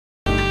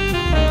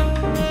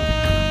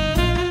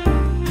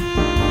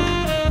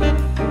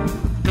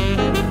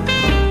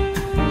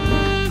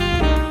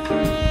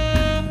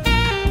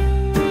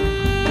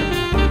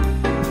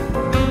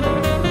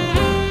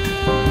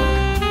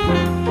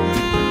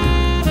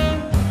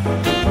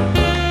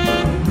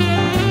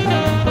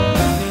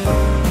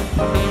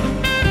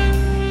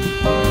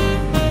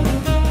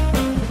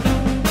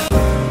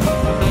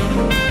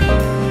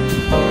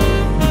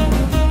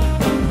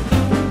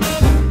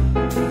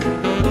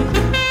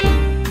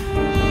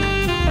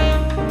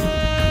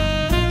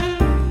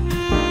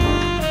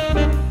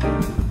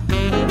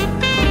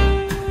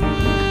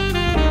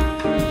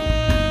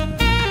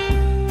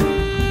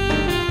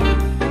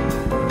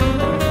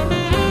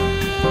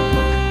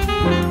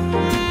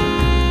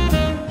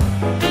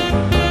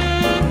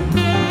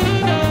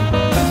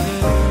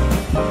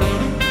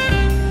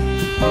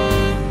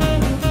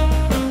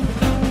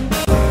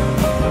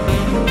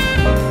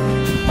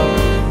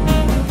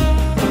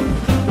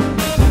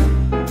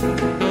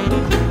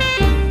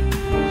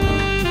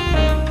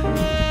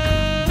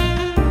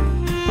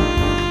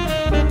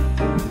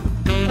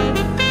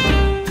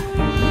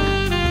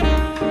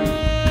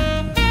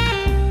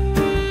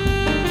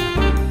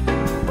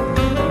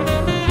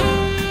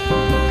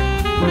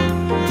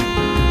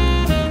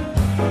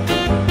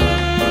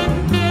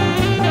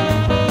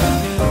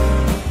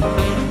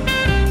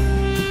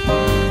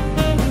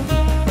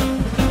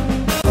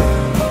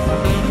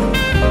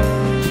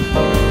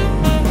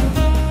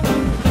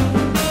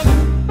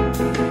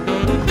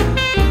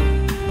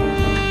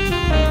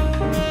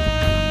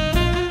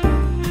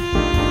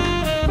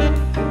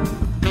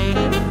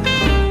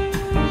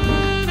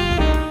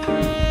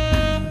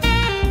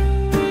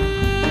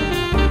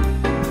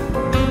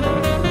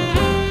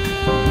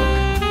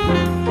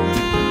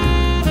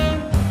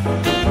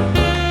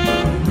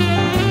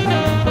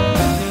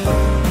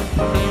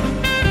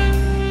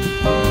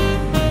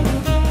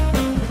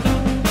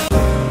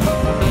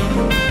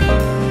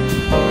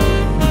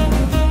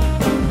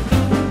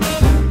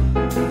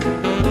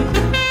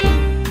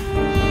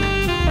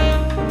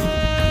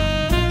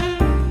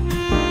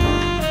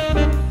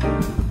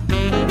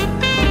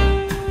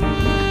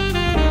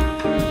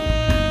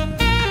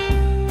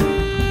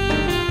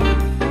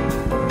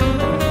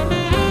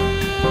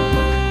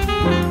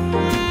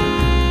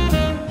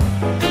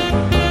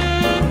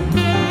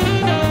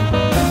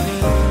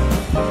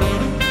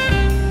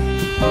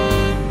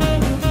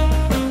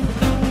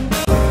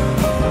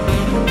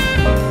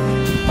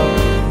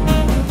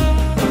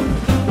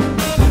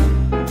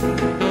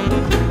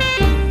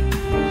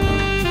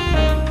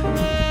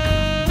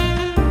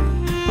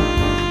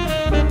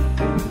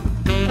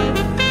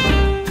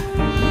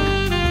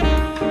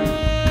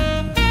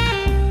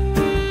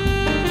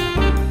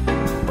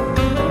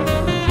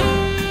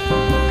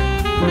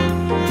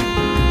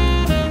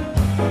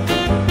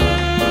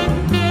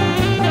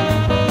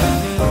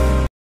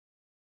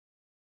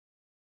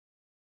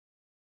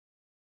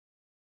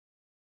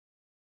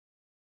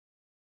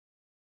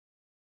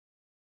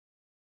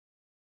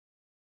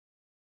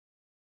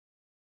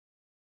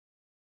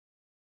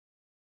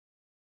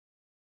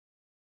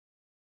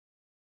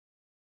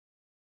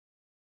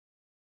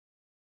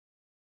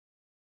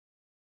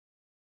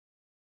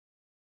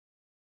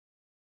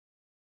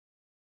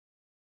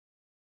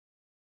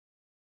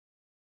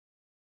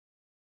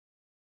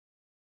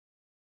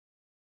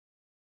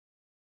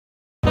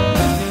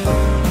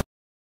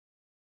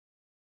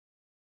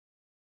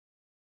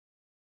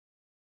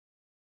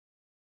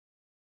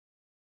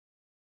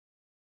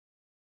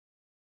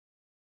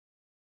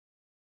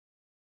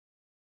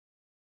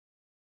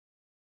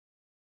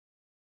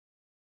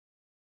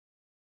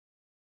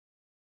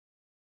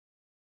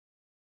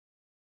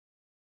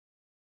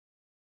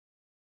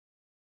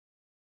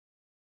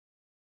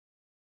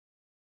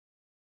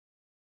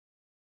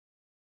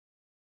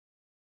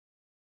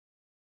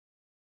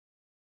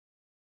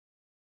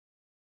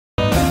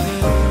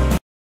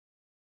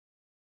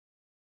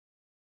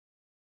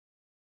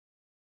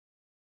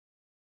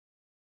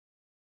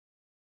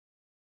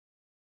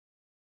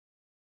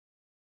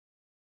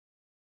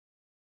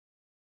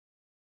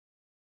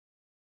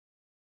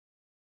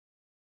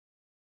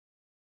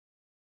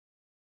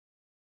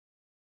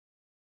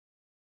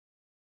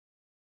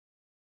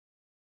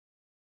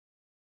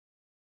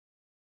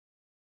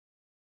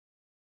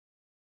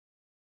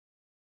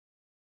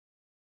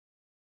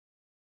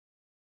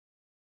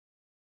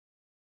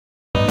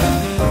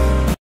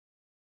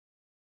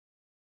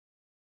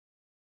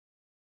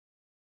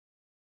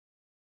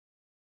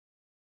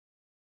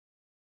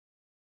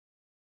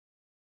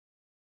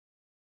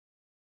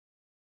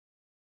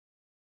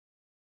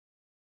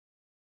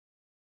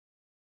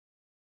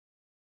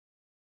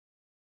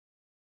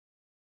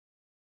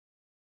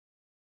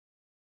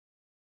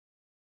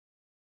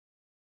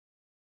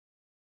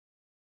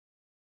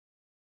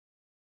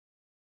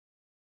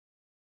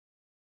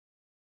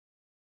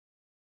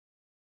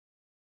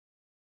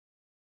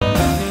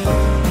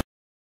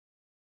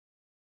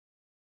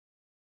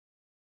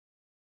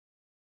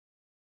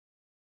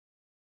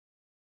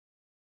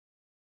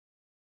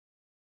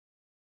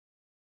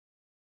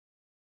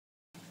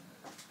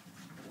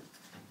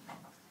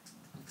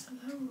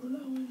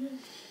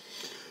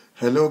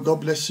Hello,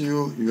 God bless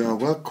you. You are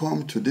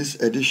welcome to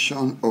this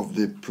edition of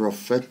the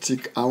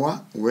Prophetic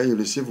Hour, where you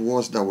receive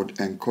words that would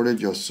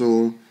encourage your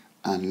soul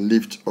and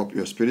lift up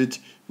your spirit.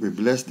 We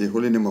bless the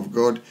holy name of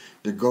God.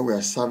 The God we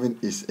are serving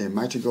is a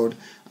mighty God,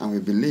 and we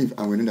believe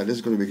and we know that this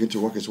is going to begin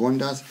to work His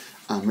wonders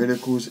and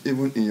miracles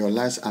even in your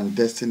lives and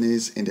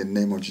destinies in the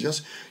name of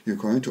Jesus. You're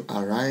going to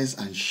arise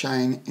and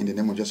shine in the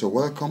name of Jesus. So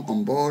welcome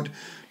on board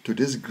to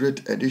this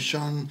great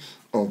edition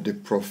of the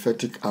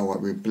Prophetic Hour.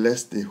 We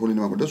bless the holy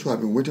name of God. Those who have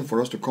been waiting for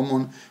us to come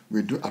on,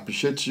 we do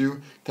appreciate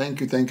you.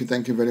 Thank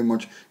you very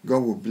much. God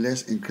will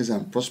bless, increase,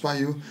 and prosper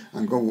you,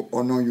 and God will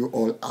honor you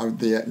all out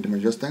there in the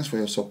majors. Thanks for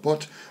your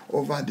support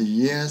over the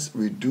years.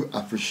 We do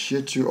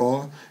appreciate you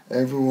all.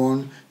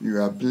 Everyone,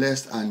 you are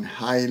blessed and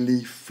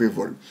highly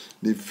favored.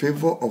 The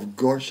favor of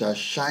God shall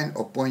shine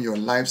upon your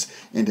lives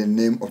in the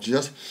name of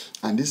Jesus.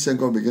 And this same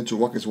God will begin to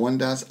work His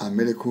wonders and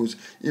miracles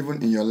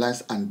even in your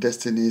lives and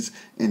destinies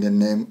in the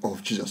name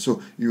of Jesus.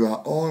 So you are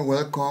all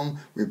welcome.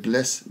 We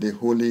bless the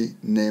holy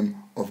name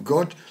of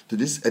God to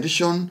this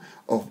edition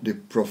of the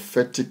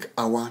Prophetic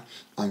Hour,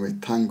 and we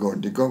thank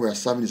God. The God we are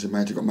serving is a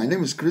mighty God. My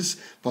name is Chris,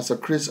 Pastor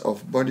Chris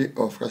of Body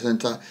of Christ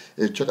Center,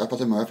 a church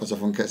apart of my wife, Pastor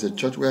Funke. It's a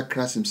church where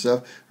Christ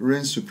Himself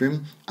reigns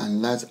supreme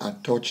and lives are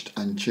touched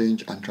and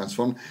changed and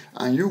transformed.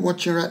 And you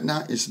watching right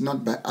now is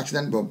not by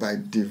accident but by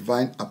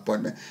divine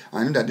appointment.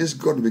 I know that this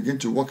God will begin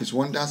to work His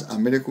wonders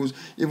and miracles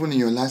even in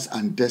your lives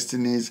and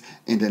destinies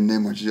in the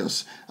name of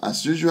Jesus.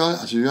 As usual,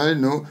 as you already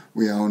know,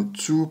 we are on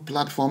two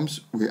platforms.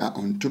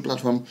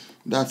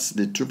 That's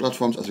the two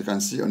platforms as you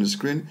can see on the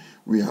screen.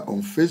 We are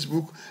on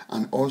Facebook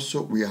and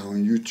also we are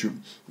on YouTube.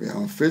 We are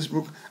on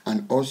Facebook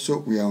and also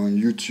we are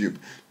on YouTube.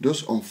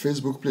 Those on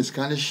Facebook, please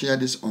kindly share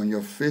this on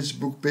your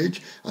Facebook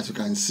page. As you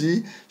can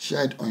see,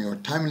 share it on your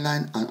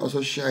timeline and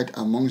also share it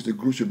amongst the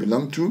groups you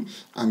belong to.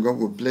 And God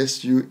will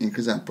bless you,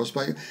 increase and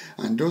prosper you.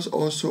 And those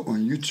also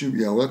on YouTube,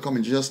 you are welcome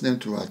in Jesus' name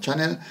to our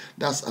channel.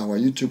 That's our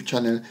YouTube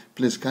channel.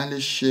 Please kindly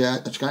share,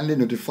 kindly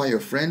notify your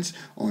friends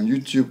on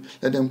YouTube.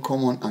 Let them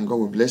come on and God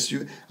will bless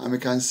you. And we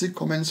can see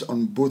comments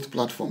on both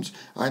platforms,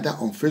 either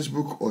on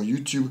Facebook or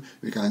YouTube.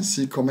 We can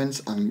see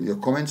comments and your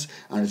comments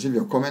and receive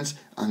your comments,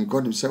 and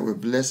God Himself will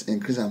bless,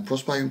 increase, and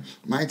prosper you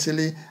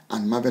mightily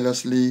and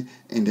marvelously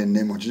in the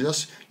name of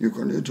Jesus. You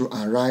continue to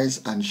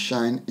arise and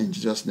shine in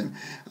Jesus' name.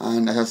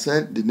 And as I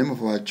said, the name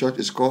of our church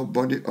is called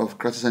Body of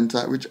Christ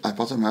Center, which I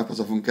pastor my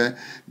Pastor Funke.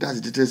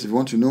 That's the details. If you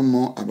want to know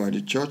more about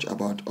the church,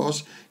 about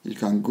us, you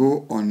can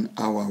go on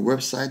our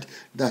website.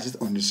 That's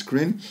it on the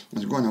screen.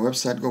 As you go on our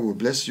website, God will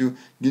bless you,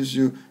 gives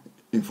you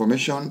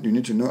information you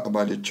need to know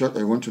about the church, or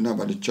you want to know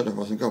about the church of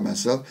Pastor of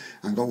myself,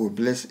 and God will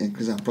bless,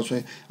 increase, and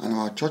prosper. And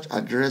our church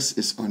address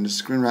is on the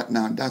screen right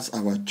now. That's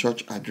our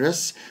church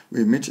address.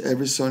 We meet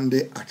every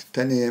Sunday at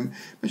 10 a.m.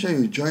 Make sure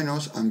you join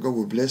us, and God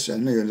will bless you. I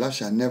know your life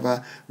shall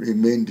never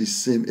remain the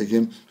same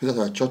again. So that's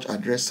our church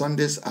address,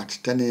 Sundays at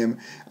 10 a.m.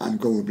 and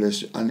God will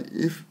bless you. And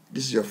if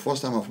this is your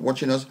first time of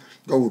watching us,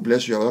 God will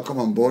bless you. You're welcome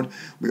on board.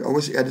 We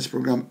always air this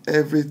program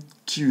every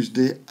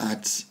Tuesday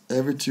at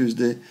 9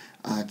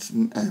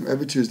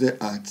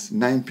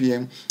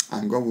 p.m.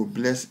 and God will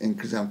bless,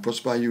 increase, and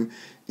prosper you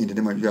in the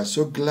name of Jesus. We are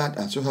so glad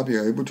and so happy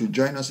you're able to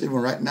join us even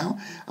right now,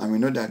 and we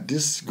know that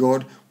this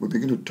God will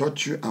begin to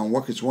touch you and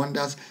work His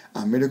wonders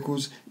and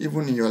miracles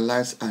even in your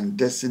lives and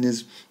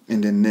destinies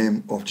in the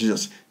name of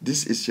Jesus.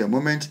 This is your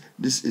moment,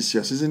 this is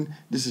your season,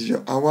 this is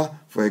your hour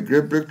for a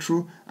great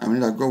breakthrough, and we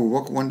know that God will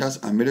work wonders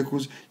and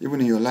miracles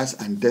even in your lives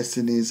and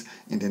destinies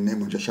in the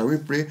name of Jesus. Shall we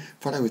pray?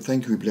 Father, we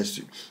thank you, we bless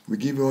you. We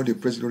give you all the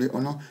praise, glory,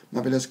 honor.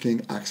 Marvelous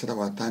King, accept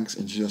our thanks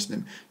in Jesus'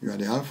 name. You are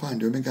the Alpha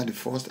and the Omega, the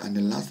first and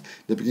the last,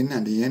 the beginning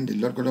and the end, the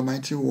Lord God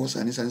Almighty who was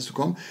and is to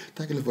come.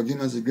 Thank you for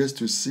giving us the grace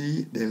to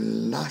see the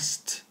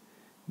last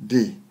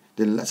day,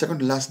 the second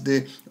to last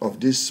day of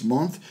this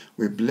month.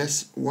 We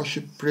bless,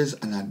 worship, praise,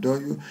 and adore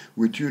you.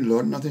 With you,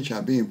 Lord, nothing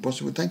shall be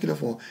impossible. Thank you, Lord,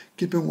 for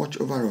keeping watch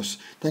over us.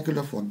 Thank you,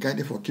 Lord, for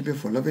guiding, for keeping,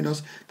 for loving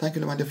us. Thank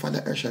you, Lord, my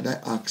Father, El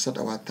Shaddai, accept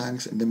our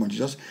thanks in the name of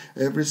Jesus.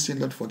 Every sin,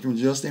 Lord, forgive in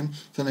Jesus' name.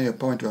 Send out your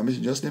power into our midst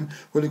in Jesus' name.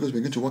 Holy Ghost,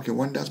 begin to work your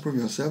wonders. Prove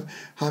yourself.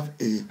 Have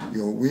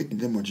your way in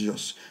the name of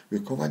Jesus. We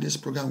cover this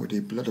program with the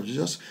blood of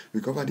Jesus.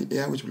 We cover the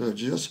air with the blood of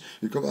Jesus.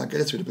 We cover our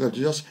guidance with the blood of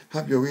Jesus.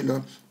 Have your way,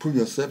 Lord. Prove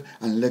yourself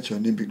and let your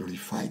name be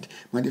glorified.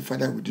 Mighty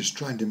Father, we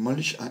destroy and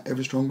demolish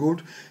every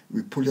stronghold.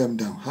 We pull them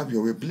down. Have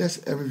your way.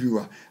 Bless every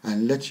viewer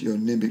and let your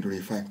name be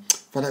glorified.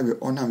 Father, we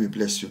honor and we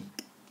bless you.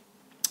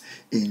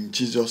 In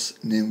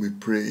Jesus' name we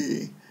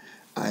pray.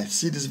 I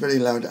see this very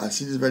loud. I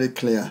see this very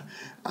clear.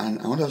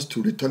 And I want us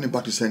to return it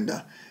back to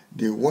sender.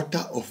 The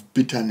water of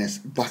bitterness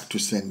back to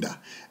sender.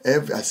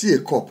 I see a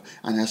cup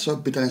and I saw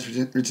bitterness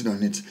written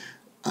on it.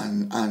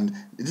 And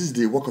this is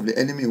the work of the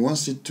enemy. He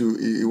wants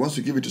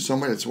to give it to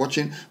someone that's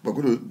watching. But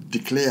we're going to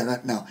declare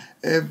right now,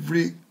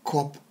 every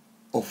cup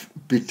of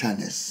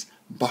bitterness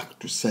back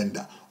to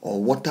sender.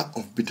 or water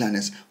of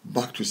bitterness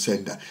back to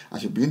sender.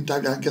 As you begin to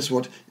type that, guess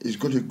what? It's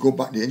going to go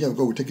back. The angel of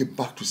God will take it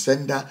back to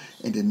sender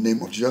in the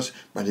name of Jesus,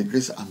 by the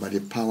grace and by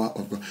the power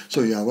of God.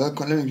 So you are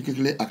welcome. Let me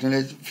quickly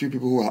acknowledge a few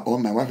people who are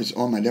on. My wife is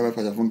on. My dear wife,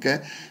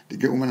 Ajafunke. The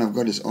great woman of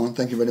God is on.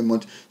 Thank you very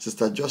much.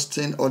 Sister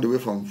Justin, all the way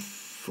from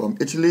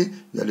Italy.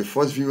 You are the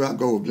first viewer.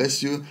 God will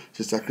bless you.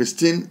 Sister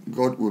Christine,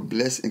 God will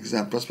bless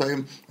and prosper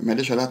you.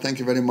 Medeshala, thank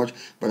you very much.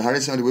 Brother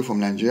Harrison, all the way from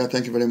Nigeria,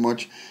 thank you very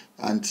much.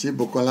 Auntie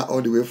Bokola,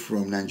 all the way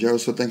from Nigeria,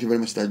 so thank you very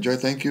much. Sister Joy,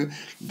 thank you.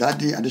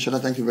 Daddy Adeshala,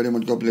 thank you very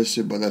much. God bless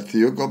you. Brother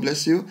Theo, God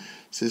bless you.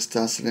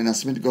 Sister Selena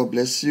Smith, God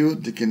bless you.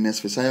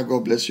 Deaconess Fisaya,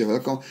 God bless you.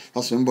 Welcome.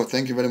 Pastor Mbo,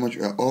 thank you very much.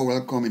 You are all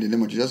welcome in the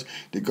name of Jesus.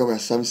 The God we are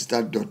serving,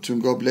 Sister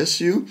Dotun, God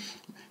bless you.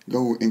 God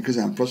will increase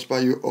and prosper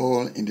you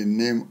all in the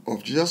name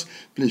of Jesus.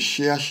 Please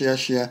share.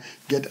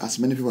 Get as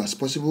many people as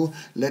possible.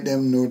 Let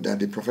them know that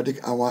the prophetic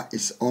hour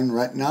is on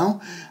right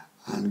now.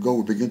 And God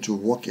will begin to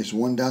work His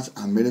wonders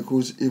and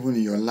miracles even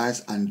in your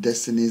lives and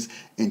destinies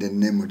in the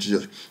name of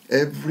Jesus.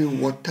 Every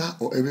water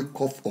or every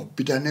cup of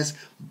bitterness,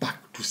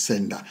 back to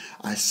sender.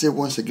 I say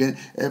once again,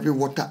 every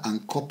water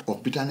and cup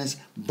of bitterness,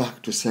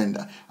 back to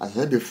sender. As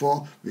I said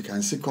before, we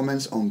can see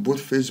comments on both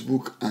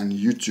Facebook and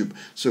YouTube.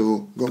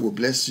 So God will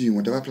bless you in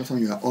whatever platform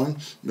you are on.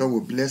 God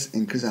will bless,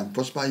 increase, and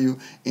prosper you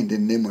in the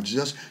name of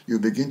Jesus. You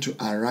begin to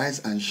arise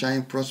and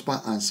shine,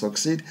 prosper, and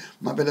succeed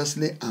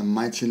marvelously and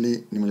mightily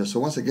in the name of Jesus.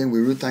 So once again, we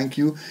really thank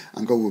you,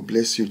 and God will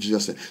bless you in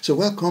Jesus' name. So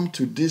welcome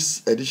to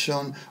this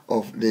edition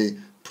of the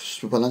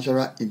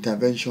Supernatural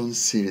Intervention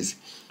Series.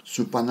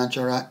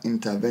 Supernatural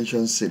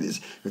Intervention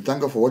Series. We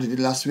thank God for what He did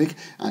last week,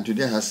 and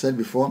today, as I said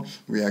before,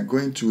 we are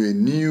going to a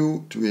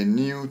new.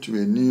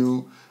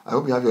 I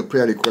hope you have your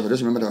prayer request. I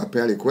just remember our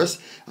prayer request.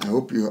 I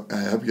hope you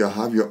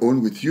have your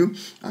own with you,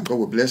 and God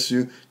will bless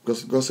you.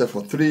 Because God said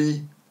for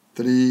three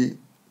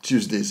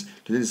Tuesdays.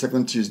 Today is the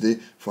second Tuesday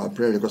for our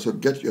prayer request. So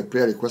get your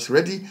prayer request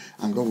ready,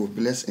 and God will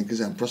bless, increase,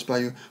 and prosper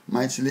you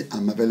mightily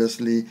and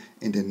marvelously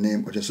in the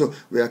name of Jesus. So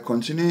we are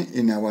continuing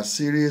in our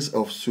series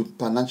of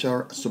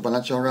supernatural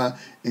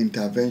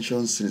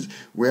intervention series,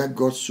 where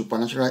God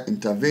supernaturally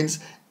intervenes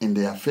in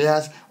the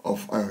affairs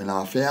of in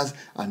our affairs,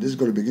 and this is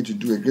going to begin to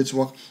do a great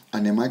work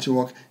and a mighty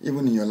work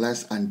even in your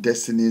lives and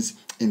destinies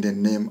in the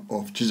name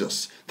of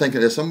Jesus. Thank you.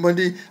 There's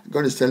somebody,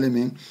 God is telling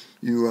me,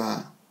 you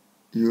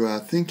are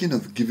thinking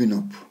of giving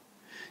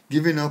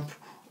up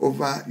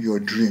over your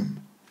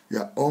dream. You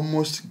are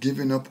almost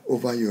giving up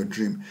over your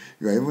dream.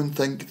 You are even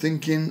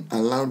thinking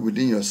aloud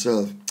within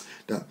yourself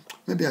that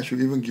maybe I should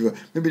even give up.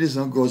 Maybe this is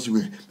not God's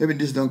way. Maybe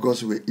this is not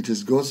God's way. It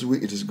is God's way.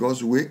 It is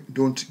God's way.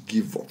 Don't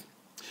give up.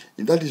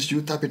 If that is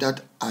you, type it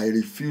out. I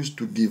refuse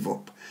to give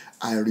up.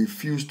 I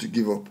refuse to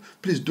give up.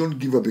 Please don't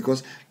give up,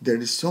 because there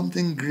is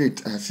something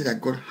great, and I say that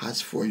God has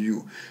for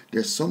you.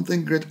 There's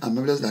something great and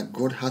marvelous that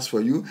God has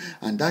for you,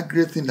 and that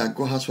great thing that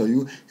God has for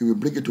you, He will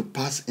bring it to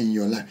pass in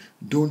your life.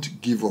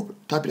 Don't give up.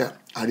 Type it out.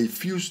 I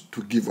refuse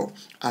to give up.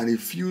 I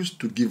refuse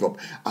to give up.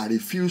 I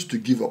refuse to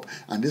give up.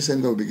 And this same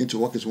God will begin to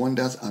work His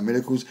wonders and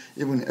miracles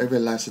even in every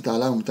life. Sister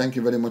Alam, thank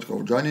you very much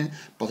for joining.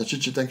 Pastor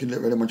Chichi, thank you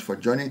very much for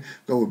joining.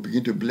 God will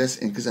begin to bless,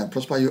 increase, and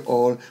prosper you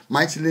all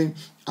mightily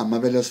and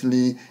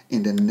marvelously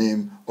in the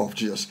name of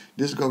Jesus.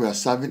 This God we are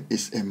serving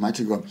is a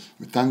mighty God.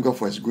 We thank God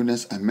for His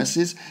goodness and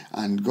mercies,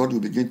 and God will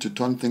begin to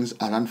turn things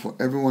around for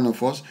every one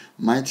of us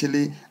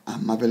mightily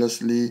and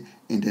marvelously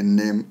in the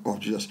name of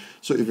Jesus.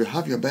 So if you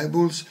have your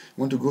Bibles, you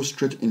want to go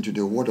straight into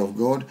the Word of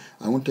God.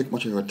 I won't take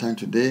much of your time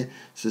today.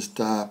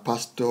 Sister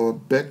Pastor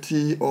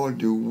Betty, all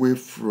the way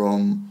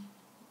from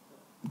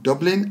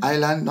Dublin,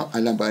 Ireland, not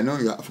Ireland, but I know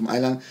you are from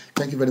Ireland.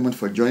 Thank you very much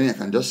for joining. I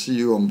can just see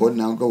you on board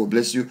now. God will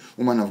bless you,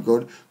 woman of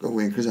God. God will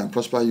increase and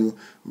prosper you.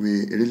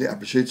 We really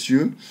appreciate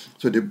you.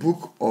 So the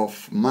book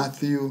of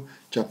Matthew,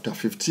 chapter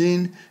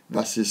 15,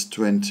 verses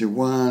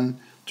 21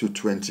 to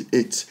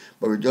 28.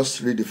 But we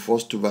just read the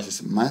first two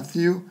verses.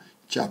 Matthew,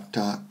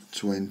 chapter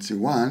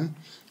 21,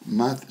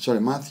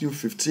 Matthew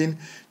 15,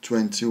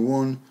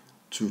 21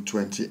 to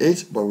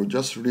 28. But we'll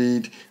just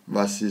read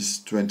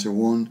verses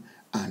 21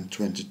 and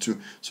 22.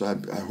 So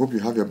I hope you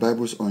have your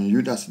Bibles on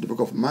you. That's the book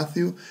of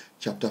Matthew,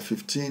 chapter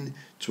 15,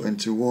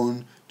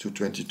 21 to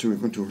 22. We're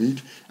going to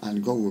read,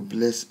 and God will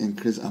bless,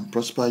 increase, and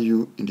prosper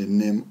you in the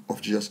name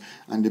of Jesus.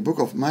 And the book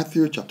of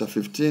Matthew, chapter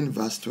 15,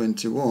 verse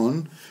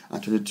 21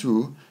 and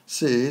 22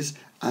 says,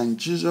 "And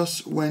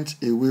Jesus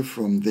went away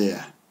from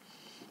there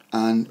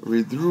and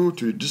withdrew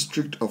to the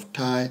district of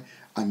Tyre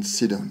and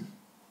Sidon."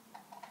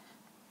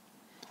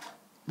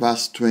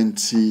 Verse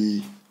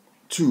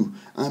 22,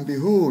 "And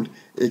behold,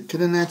 a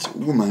Canaanite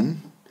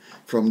woman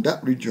from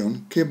that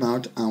region came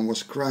out and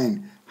was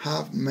crying,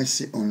 'Have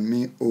mercy on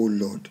me, O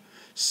Lord,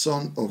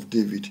 Son of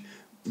David.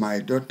 My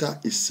daughter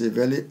is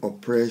severely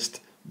oppressed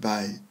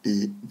by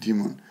a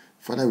demon.'"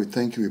 Father, we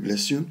thank you, we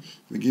bless you.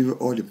 We give you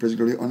all the praise,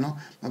 glory, honor.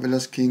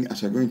 Marvelous King,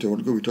 as we are going to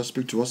go with us,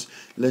 speak to us.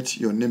 Let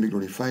your name be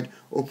glorified.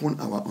 Open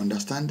our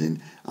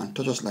understanding and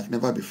touch us like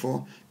never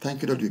before.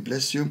 Thank you, Lord. We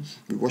bless you.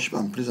 We worship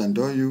and praise and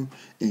adore you.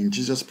 In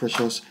Jesus'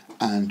 precious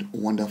and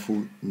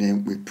wonderful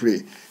name we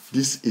pray.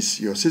 This is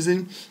your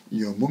season,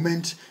 your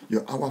moment,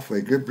 your hour for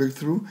a great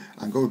breakthrough,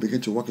 and God will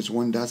begin to work His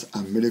wonders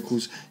and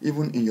miracles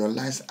even in your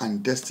lives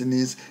and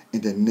destinies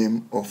in the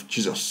name of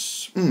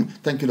Jesus.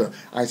 Thank you, Lord.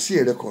 I see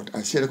a record.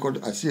 I see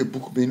a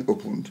book being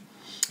opened.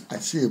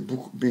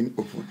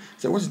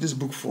 So what is this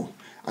book for?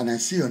 And I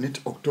see on it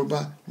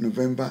October,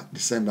 November,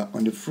 December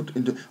on the front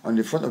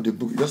of the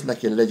book, just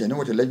like a ledger. You know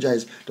what a ledger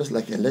is? Just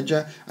like a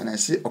ledger. And I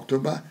see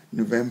October,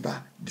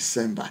 November,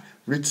 December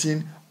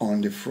written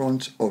on the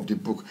front of the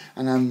book.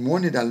 And I'm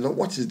wondering that, Lord,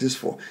 what is this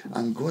for?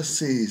 And God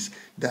says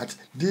that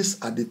these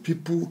are the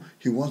people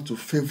He wants to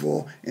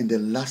favor in the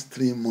last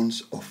 3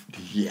 months of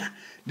the year.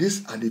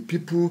 These are the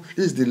people,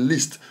 this is the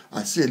list.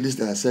 I see a list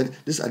that I said,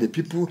 these are the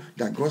people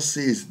that God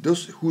says,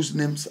 those whose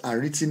names are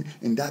written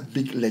in that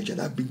big ledger,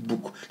 that big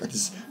book that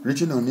is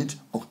written on it,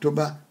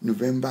 October,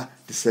 November,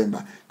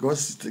 December. God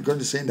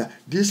is saying that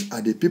these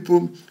are the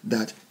people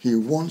that He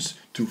wants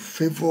to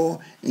favor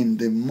in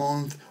the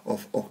month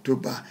of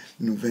October,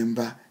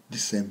 November,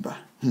 December.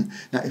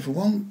 Now, if you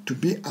want to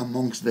be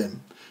amongst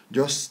them,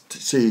 just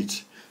say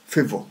it.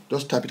 Favor.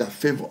 Just type it out.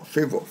 Favor. As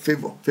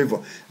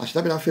you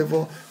type it out,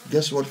 favor,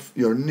 guess what?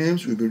 Your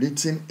names will be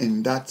written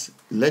in that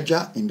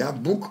ledger, in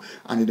that book,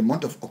 and in the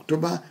month of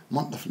October,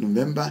 month of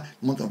November,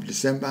 month of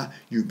December,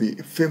 you'll be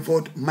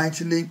favored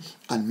mightily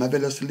and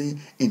marvelously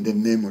in the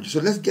name of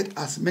Jesus. So let's get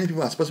as many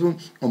people as possible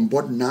on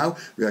board now.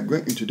 We are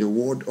going into the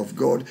Word of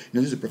God.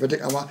 This is a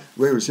prophetic hour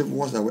where you receive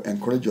words that will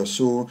encourage your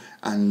soul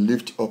and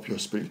lift up your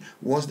spirit.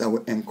 Words that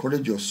will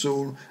encourage your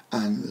soul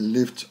and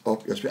lift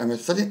up your spirit. And we're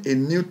starting a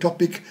new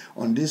topic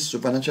on this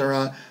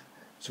supernatural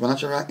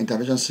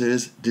intervention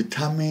series,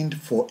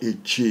 determined for a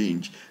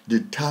change.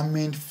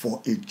 Determined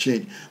for a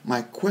change.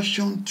 My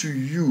question to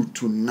you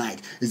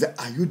tonight is that,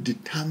 are you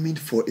determined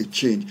for a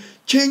change?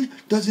 Change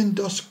doesn't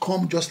just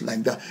come just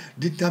like that.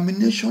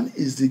 Determination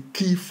is the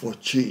key for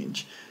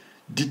change.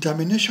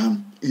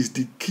 Determination is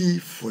the key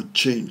for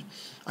change.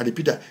 I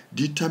repeat that.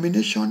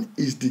 Determination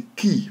is the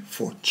key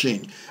for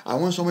change. I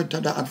want someone to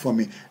type that out for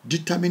me.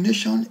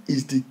 Determination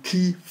is the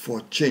key for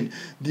change.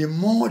 The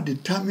more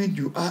determined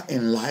you are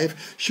in life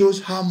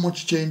shows how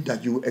much change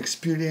that you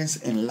experience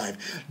in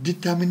life.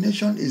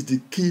 Determination is the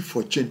key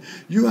for change.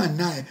 You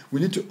and I,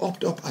 we need to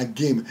up our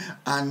game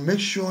and make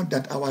sure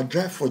that our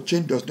drive for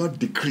change does not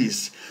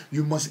decrease.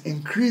 You must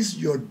increase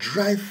your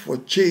drive for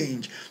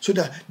change so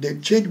that the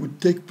change will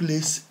take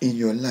place in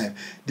your life.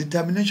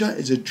 Determination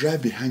is a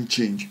drive behind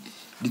change.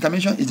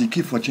 Determination is the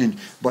key for change,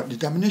 but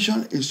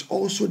determination is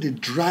also the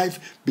drive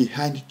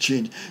behind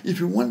change. If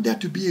you want there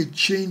to be a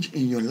change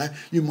in your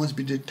life, you must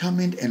be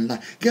determined in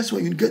life. Guess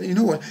what? You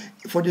know what?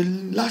 For the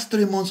last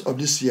 3 months of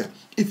this year,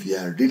 if you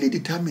are really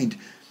determined,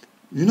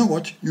 you know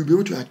what? You'll be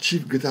able to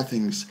achieve greater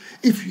things.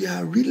 If you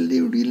are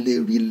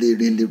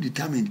really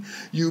determined,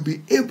 you'll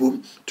be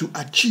able to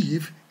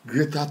achieve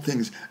greater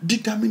things.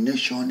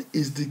 Determination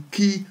is the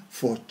key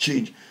for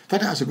change.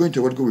 Father, as you're going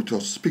to what, go with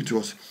us, speak to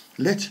us.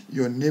 Let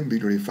your name be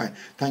glorified.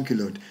 Thank you,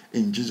 Lord.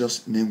 In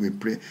Jesus' name we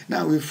pray.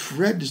 Now, we've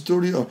read the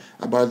story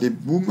about the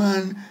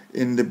woman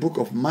in the book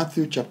of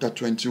Matthew, chapter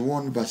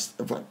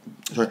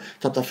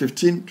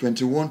 15,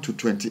 21 to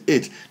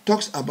 28.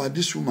 Talks about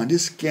this woman,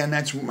 this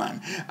Canaanite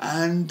woman,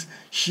 and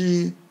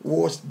she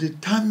was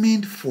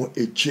determined for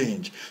a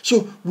change.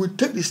 So we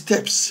take the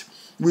steps.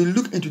 We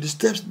look into the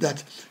steps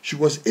that she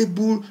was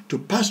able to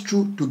pass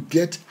through to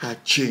get her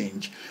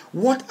change.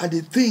 What are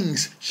the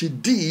things she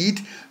did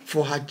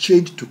for her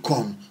change to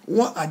come?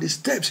 What are the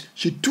steps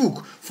she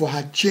took for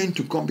her change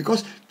to come?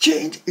 Because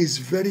change is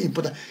very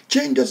important.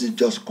 Change doesn't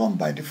just come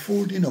by the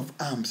folding of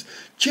arms.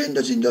 Change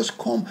doesn't just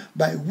come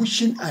by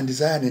wishing and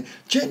desiring.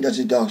 Change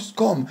doesn't just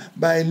come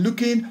by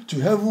looking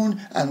to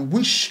heaven and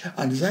wish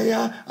and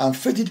desire and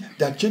faith it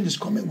that change is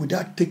coming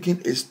without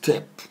taking a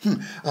step. As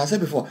I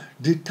said before,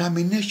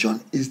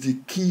 determination is the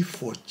key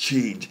for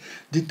change.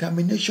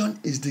 Determination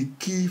is the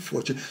key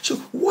for change. So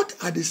what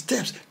are the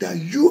steps that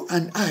you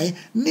and I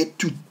need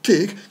to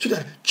take so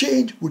that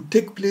change will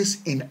take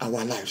place in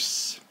our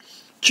lives?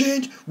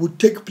 Change will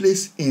take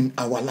place in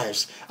our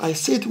lives. I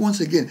say it once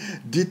again.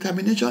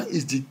 Determination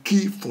is the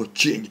key for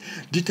change.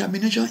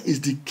 Determination is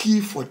the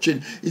key for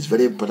change. It's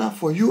very important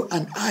for you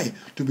and I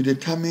to be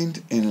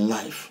determined in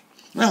life.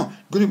 Now,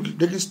 going to be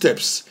taking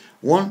steps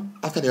one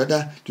after the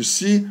other to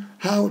see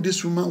how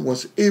this woman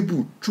was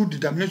able, through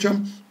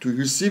determination, to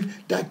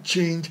receive that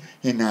change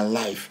in her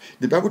life.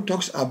 The Bible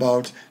talks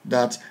about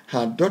that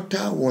her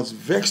daughter was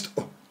vexed.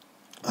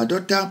 Her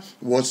daughter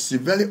was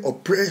severely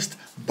oppressed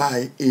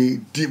by a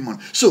demon.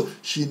 So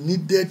she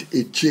needed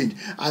a change.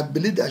 I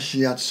believe that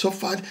she had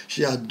suffered,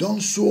 she had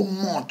done so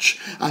much,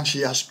 and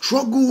she has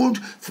struggled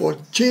for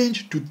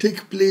change to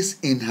take place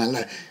in her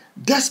life.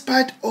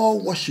 Despite all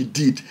what she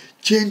did,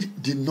 change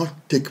did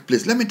not take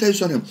place. Let me tell you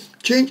something.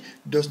 Change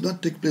does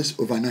not take place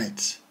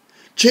overnight.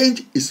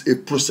 Change is a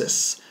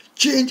process.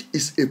 Change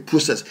is a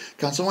process.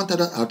 Can someone tell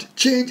that out?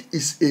 Change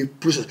is a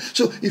process.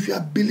 So if you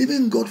are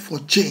believing God for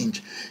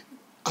change,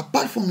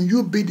 apart from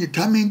you being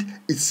determined,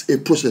 it's a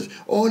process.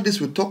 All this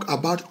we talk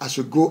about as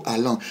we go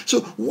along.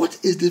 So what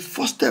is the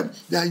first step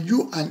that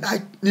you and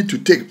I need to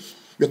take?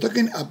 We're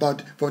talking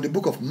about from the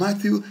book of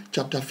Matthew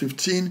chapter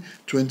 15,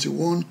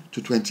 21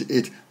 to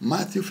 28.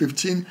 Matthew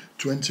 15,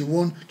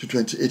 21 to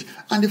 28.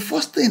 And the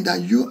first thing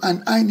that you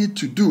and I need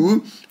to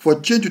do for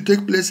change to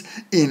take place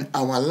in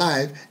our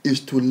life is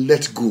to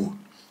let go.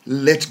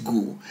 Let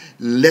go,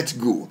 let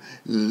go,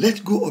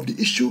 let go of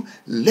the issue,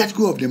 let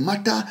go of the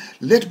matter,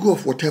 let go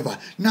of whatever.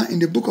 Now, in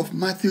the book of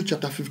Matthew,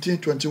 chapter 15,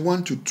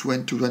 21 to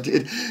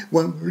 28,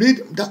 when we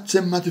read that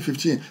same Matthew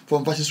 15,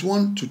 from verses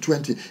 1 to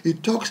 20,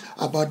 it talks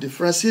about the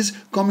Pharisees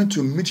coming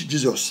to meet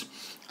Jesus.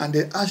 And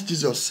they asked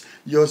Jesus,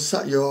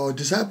 your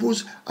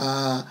disciples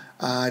are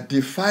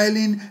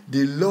defiling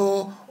the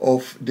law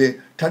of the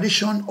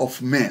tradition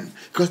of men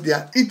because they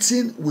are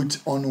eating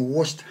with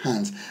unwashed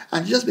hands.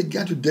 And Jesus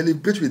began to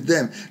deliberate with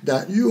them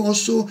that you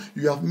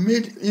have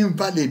made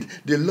invalid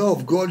the law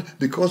of God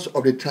because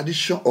of the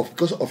tradition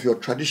because of your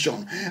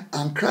tradition.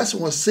 And Christ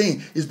was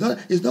saying it's not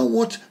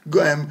what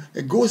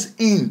goes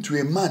into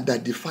a man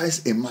that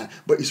defies a man,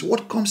 but it's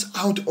what comes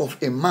out of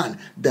a man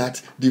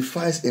that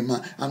defies a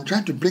man. I'm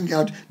trying to bring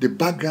out the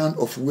background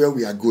of where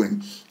we are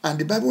going. And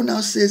the Bible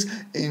now says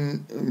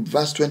in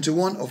verse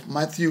 21 of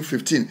Matthew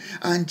 15,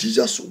 and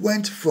Jesus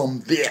went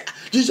from there.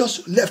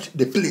 Jesus left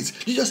the place.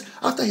 Jesus,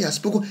 after he had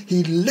spoken,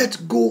 he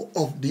let go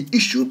of the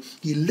issue.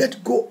 He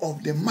let go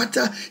of the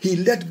matter. He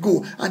let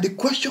go. And the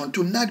question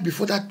tonight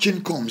before that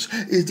change comes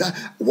is that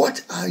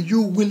what are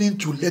you willing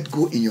to let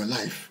go in your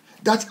life?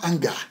 That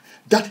anger,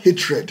 that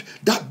hatred,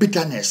 that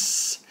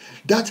bitterness,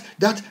 that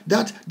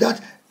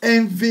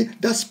envy,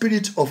 that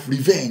spirit of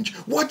revenge.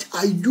 What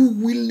are you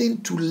willing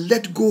to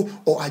let go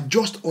or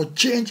adjust or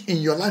change in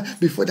your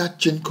life before that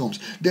change comes?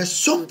 There's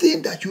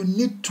something that you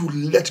need to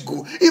let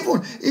go.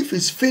 Even if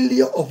it's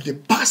failure of the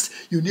past,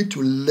 you need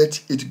to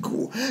let it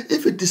go.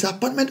 If it's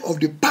disappointment of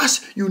the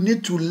past, you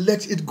need to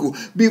let it go.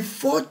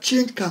 Before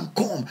change can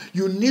come,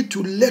 you need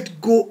to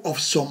let go of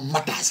some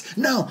matters.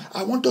 Now,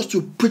 I want us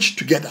to preach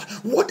together.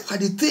 What are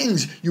the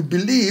things you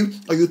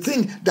believe or you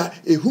think that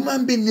a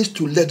human being needs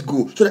to let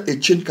go so that a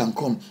change can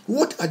come?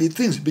 What are the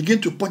things? Begin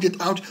to point it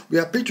out. We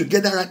are praying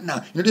together right now.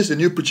 You know, this is a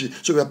new preaching,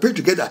 so we are praying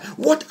together.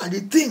 What are the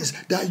things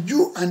that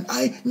you and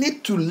I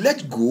need to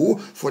let go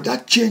for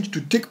that change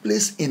to take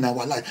place in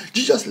our life?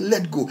 Jesus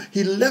let go.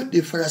 He left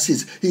the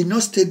Pharisees. He did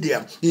not stay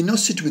there. He did not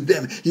sit with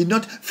them. He did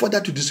not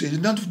further to discuss. He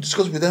did not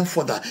discuss with them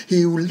further.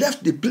 He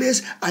left the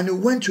place and he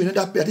went to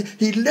another place.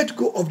 He let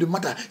go of the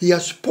matter. He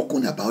has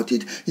spoken about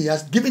it. He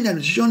has given a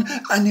decision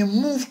and he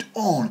moved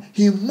on.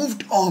 He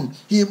moved on.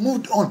 He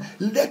moved on.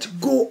 Let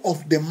go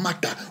of the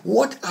matter.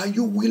 What are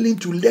you willing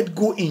to let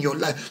go in your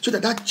life so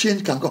that that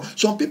change can come?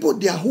 Some people,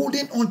 they are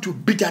holding on to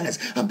bitterness,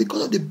 and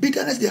because of the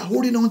bitterness they are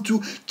holding on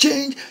to,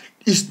 change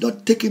is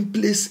not taking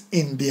place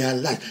in their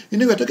life. You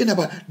know, we're talking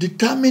about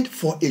determined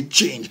for a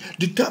change.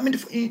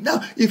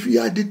 Now, if you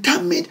are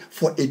determined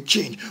for a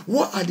change,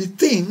 what are the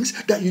things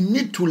that you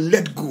need to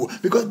let go?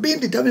 Because being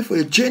determined for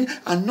a change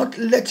and not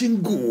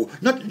letting go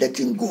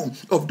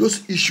of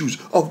those issues,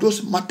 of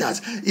those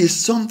matters is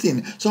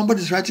something.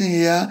 Somebody's writing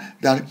here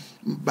that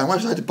my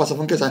wife said, Pastor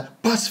Funke said,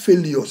 past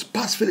failures.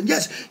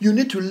 Yes, you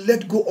need to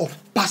let go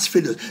of past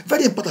failures.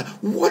 Very important.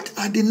 What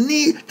are the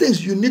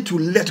things you need to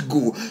let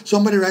go?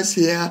 Somebody writes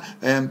here,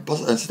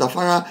 Sister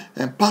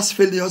Farah, past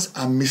failures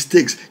and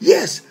mistakes.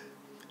 Yes,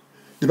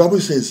 the Bible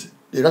says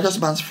the righteous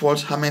man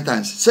falls how many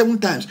times? 7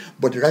 times,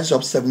 but the righteous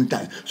up 7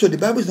 times. So the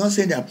Bible is not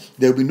saying that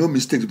there will be no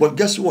mistakes. But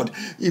guess what?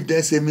 If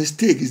there's a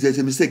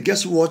mistake,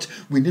 guess what?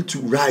 We need to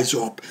rise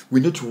up. We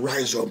need to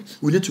rise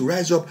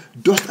up,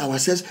 dust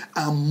ourselves,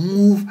 and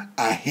move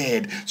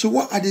ahead. So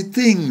what are the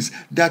things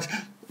that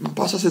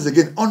Pastor says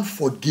again?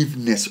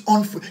 Unforgiveness.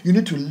 You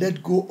need to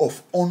let go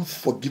of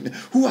unforgiveness.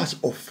 Who has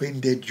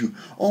offended you?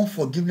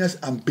 Unforgiveness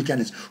and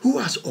bitterness. Who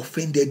has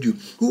offended you?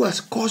 Who has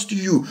caused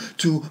you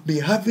to be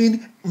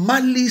having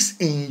malice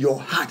in your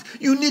heart?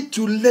 You need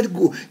to let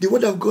go. The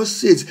word of God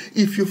says,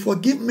 if you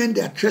forgive men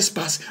their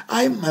trespass,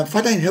 I, my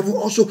Father in heaven,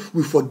 also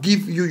will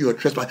forgive you your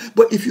trespass.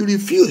 But if you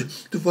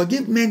refuse to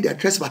forgive men their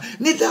trespass,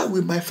 neither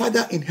will my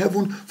Father in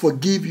heaven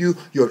forgive you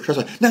your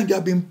trespass. Now, you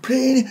have been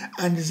praying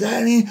and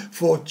desiring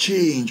for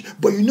change,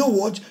 but you know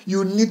what?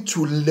 You need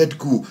to let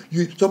go.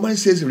 Somebody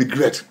says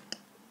regret.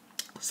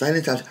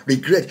 Silent as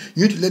regret.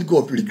 You need to let go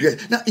of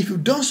regret. Now, if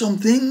you've done some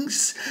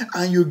things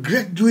and you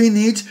regret doing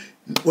it,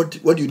 what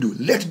do you do?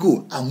 Let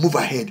go and move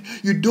ahead.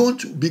 You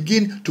don't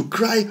begin to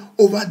cry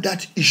over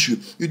that issue.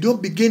 You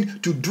don't begin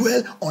to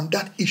dwell on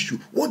that issue.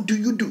 What do?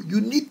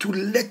 You need to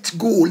let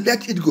go.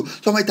 Let it go.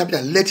 Somebody type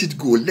that, let it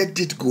go, let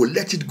it go,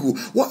 let it go.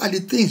 What are the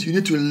things you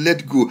need to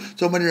let go?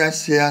 Somebody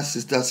writes here,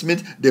 Sister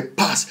Smith, the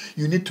past.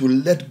 You need to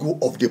let go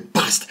of the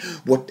past.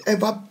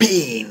 Whatever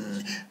pain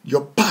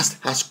your past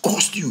has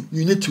cost you,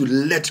 you need to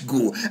let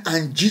go.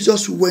 And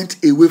Jesus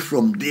went away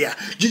from there.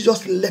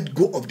 Jesus let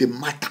go of the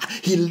matter.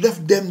 He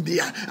left them there.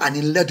 prayer and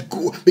he let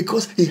go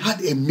because he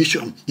had a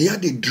mission, he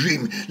had a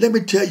dream. Let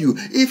me tell you,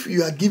 if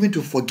you are given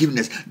to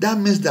forgiveness, that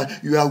means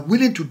that you are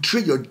willing to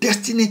trade your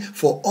destiny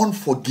for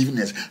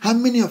unforgiveness. How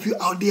many of you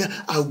out there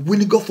are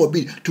willing, God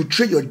forbid, to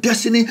trade your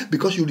destiny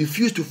because you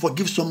refuse to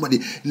forgive somebody?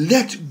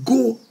 Let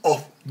go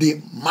of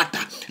the matter.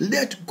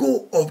 Let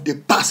go of the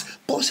past.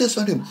 Paul says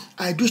something.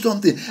 I do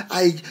something.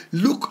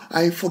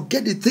 I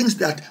forget the things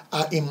that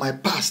are in my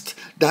past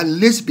that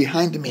lays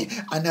behind me,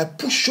 and I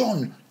push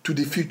on to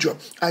the future.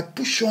 I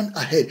push on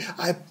ahead.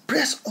 I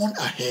press on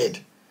ahead.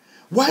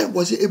 Why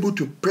was he able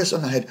to press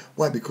on ahead?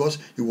 Why? Because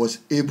he was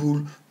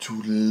able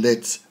to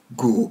let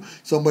go.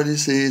 Somebody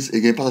says,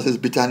 again, Pastor says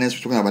bitterness,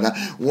 we're talking about that.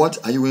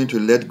 What are you willing to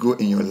let go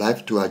in your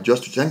life to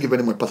adjust to? Thank you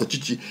very much, Pastor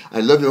Chichi.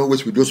 I love you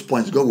always with those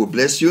points. God will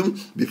bless you.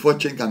 Before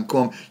change can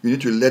come, you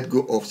need to let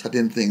go of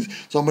certain things.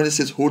 Somebody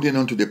says holding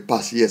on to the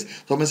past. Yes.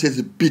 Somebody says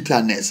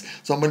bitterness.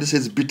 Somebody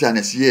says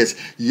bitterness. Yes.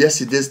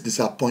 Yesterday's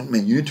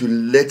disappointment. You need to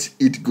let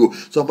it go.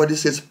 Somebody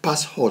says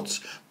past hurts.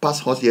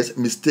 Past hurts, yes,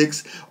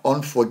 mistakes,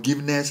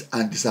 unforgiveness,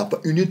 and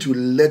disappointment. You need to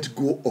let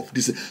go of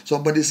this.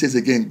 Somebody says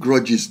again,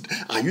 grudges.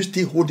 Are you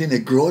still holding a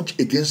grudge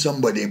against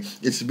somebody?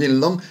 It's been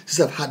long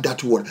since I've had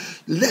that word.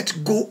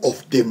 Let go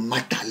of the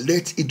matter.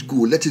 Let it go.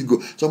 Let it go.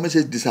 Somebody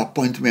says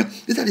disappointment.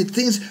 These are the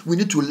things we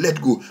need to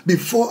let go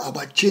before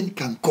our change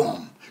can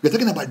come. We're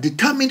talking about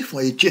determined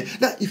for a change.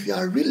 Now, if you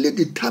are really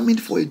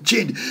determined for a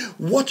change,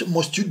 what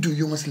must you do?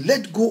 You must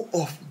let go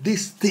of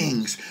these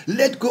things.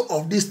 Let go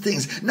of these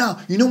things. Now,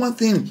 you know one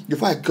thing,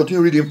 before I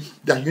continue reading,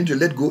 that you need to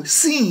let go.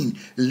 Sin.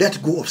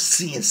 Let go of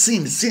sin.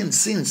 Sin.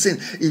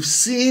 If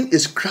sin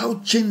is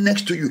crouching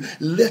next to you,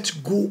 let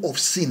go of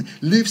sin.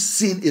 Leave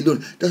sin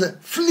alone.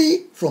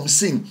 Flee from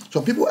sin.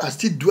 Some people are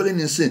still dwelling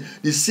in sin.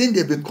 The sin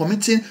they've been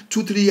committing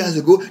 2-3 years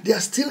ago, they are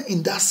still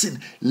in that sin.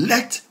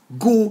 Let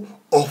go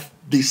of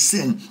the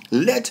sin.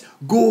 Let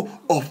go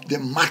of the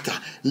matter.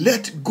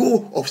 Let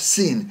go of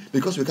sin,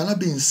 because we cannot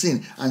be in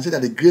sin and say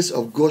that the grace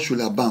of God should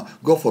abound.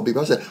 God forbid.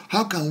 God said,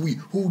 how can we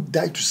who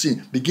died to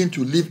sin begin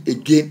to live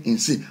again in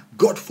sin?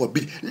 God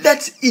forbid.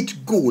 Let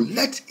it go.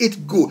 Let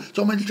it go.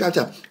 Somebody tries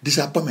to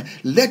disappointment.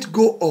 Let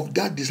go of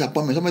that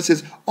disappointment. Somebody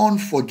says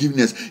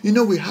unforgiveness. You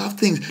know, we have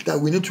things that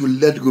we need to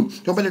let go.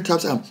 Somebody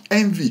tries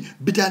envy,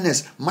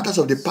 bitterness, matters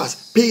of the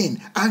past,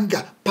 pain,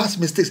 anger, past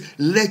mistakes.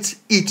 Let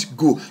it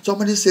go.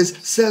 Somebody says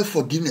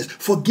self-forgiveness.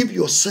 Forgive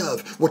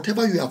yourself.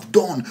 Whatever you have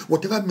done,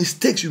 whatever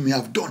mistakes you may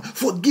have done,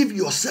 forgive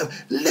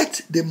yourself.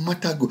 Let the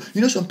matter go. You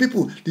know, some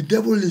people, the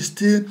devil is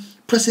still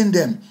pressing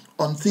them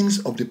on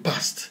things of the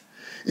past.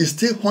 It's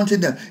still haunting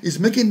them. It's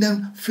making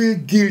them feel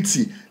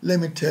guilty. Let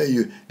me tell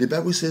you, the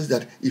Bible says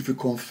that if we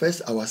confess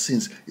our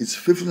sins, it's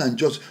faithful and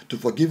just to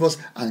forgive us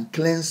and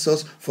cleanse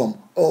us from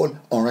all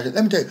unrighteousness.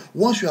 Let me tell you,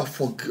 once you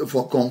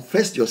have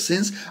confessed your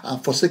sins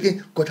and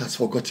forsaken, God has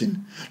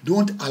forgotten.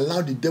 Don't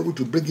allow the devil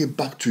to bring it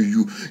back to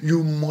you.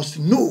 You must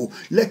know,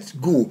 let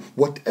go.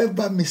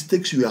 Whatever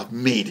mistakes you have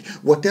made,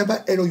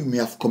 whatever error you may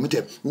have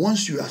committed,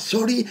 once you are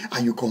sorry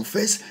and you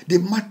confess, the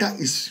matter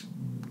is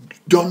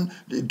done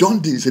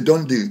deal. It's a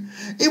done deal.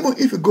 Even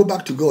if you go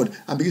back to God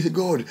and begin to say,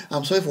 God,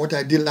 I'm sorry for what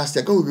I did last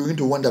year, God will begin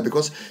to wonder,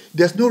 because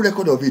there's no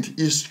record of it.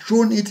 He's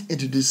thrown it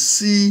into the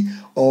sea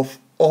of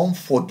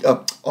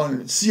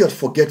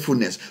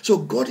forgetfulness. So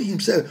God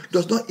himself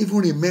does not even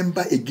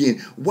remember again.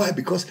 Why?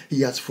 Because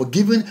he has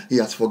forgiven, he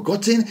has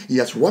forgotten, he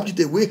has wiped it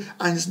away,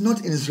 and it's not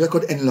in his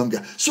record any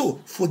longer. So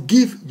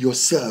forgive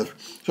yourself.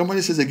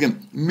 Somebody says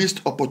again,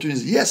 missed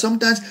opportunities. Yes,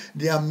 sometimes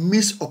there are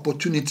missed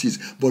opportunities,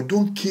 but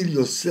don't kill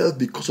yourself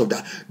because of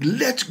that.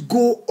 Let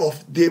go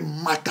of the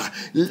matter.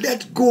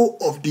 Let go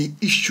of the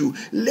issue.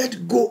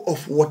 Let go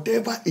of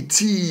whatever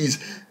it is.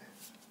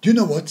 Do you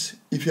know what?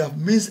 If you have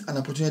missed an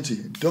opportunity,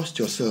 dust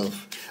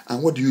yourself.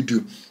 And what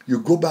do? You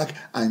go back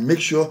and make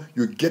sure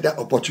you get that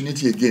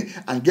opportunity again.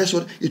 And guess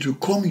what? It will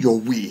come your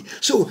way.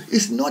 So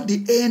it's not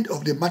the end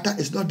of the matter.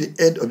 It's not the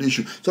end of the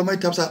issue. So many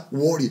times I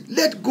worry.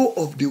 Let go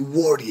of the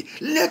worry.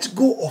 Let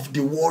go of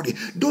the worry.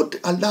 Don't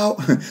allow,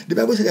 the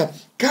Bible says that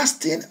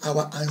casting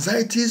our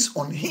anxieties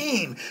on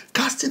him.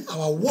 Casting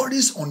our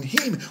worries on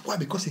him. Why?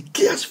 Because he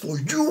cares for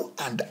you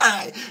and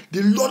I.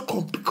 The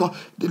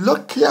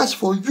Lord cares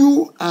for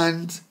you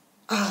and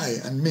I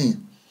and me.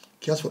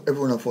 Cares for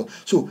everyone of us.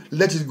 So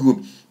let it go.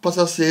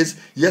 Pastor says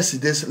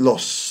yesterday's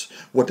loss.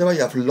 Whatever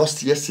you have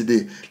lost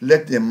yesterday,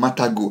 let the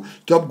matter go.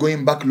 Stop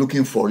going back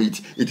looking for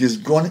it. It is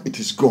gone. It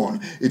is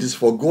gone. It is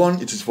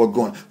forgone. It is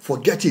forgone.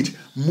 Forget it.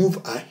 Move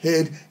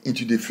ahead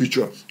into the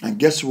future. And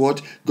guess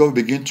what? God will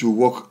begin to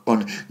work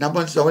on. Now,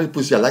 somebody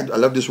puts here, I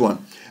love this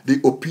one.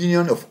 The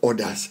opinion of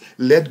others.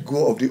 Let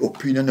go of the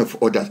opinion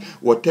of others.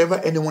 Whatever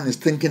anyone is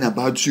thinking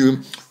about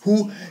you,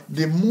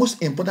 the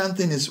most important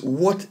thing is,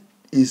 what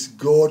is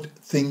God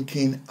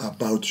thinking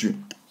about you?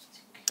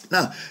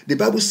 Now, the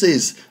Bible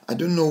says, I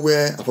don't know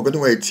where, I've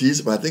forgotten where it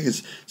is, but I think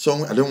it's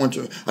somewhere, I've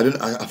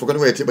forgotten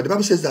where it is, but the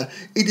Bible says that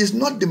it is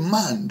not the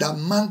man that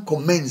man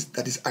commends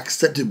that is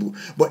acceptable,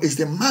 but it's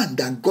the man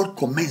that God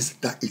commends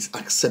that is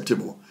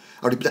acceptable.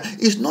 I repeat that.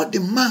 It's not the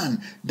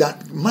man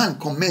that man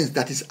commends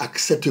that is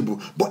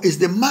acceptable, but it's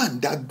the man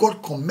that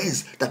God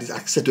commends that is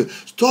acceptable.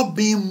 Stop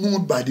being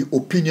moved by the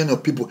opinion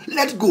of people.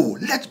 Let go,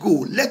 let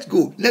go, let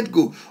go, let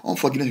go.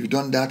 Unforgiveness, you've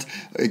done that.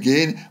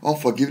 Again,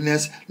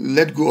 unforgiveness,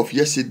 let go of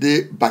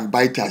yesterday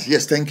backbiters.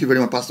 Yes, thank you very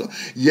much, Pastor.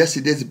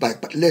 Yesterday's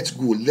back, let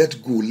go,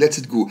 let go, let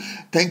it go.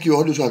 Thank you,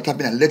 all those who are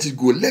tapping and let it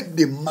go. Let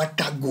the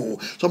matter go.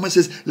 Someone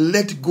says,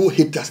 let go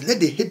haters. Let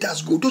the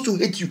haters go. Those who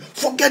hate you,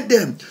 forget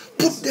them.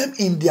 Put them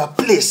in their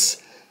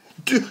place.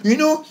 You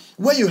know,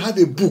 when you have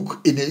a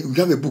book and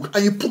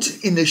you put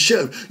it in a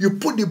shelf, you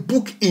put the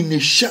book in a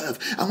shelf,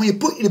 and when you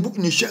put the book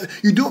in a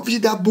shelf, you don't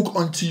visit that book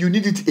until you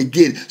need it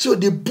again. So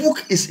the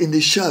book is in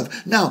the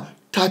shelf. Now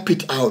type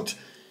it out.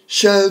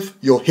 Shelf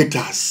your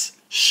haters.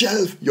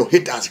 Shelf your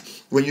haters.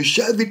 When you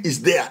shelve it, it's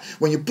there.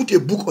 When you put a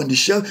book on the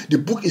shelf, the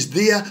book is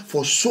there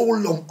for so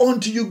long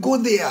until you go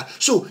there.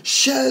 So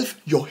shelve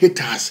your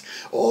haters.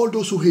 All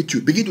those who hate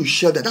you, begin to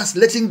shelve that. That's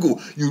letting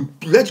go. You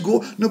let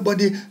go.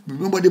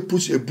 Nobody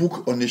puts a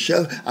book on the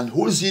shelf and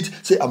holds it.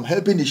 Say, I'm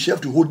helping the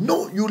shelf to hold.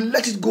 No, you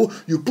let it go.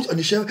 You put on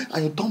the shelf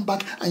and you turn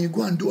back and you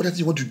go and do what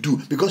you want to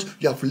do because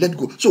you have let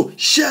go. So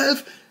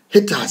shelve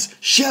haters,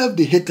 shelve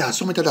the haters.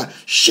 So many times,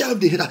 shelve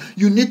the haters.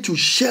 You need to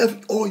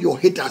shelve all your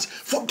haters.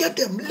 Forget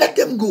them. Let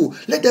them go.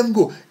 Let them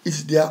go.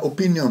 It's their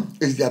opinion.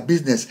 It's their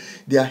business.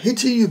 They are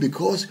hating you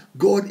because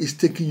God is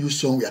taking you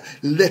somewhere.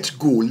 Let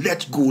go.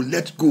 Let go.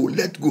 Let go.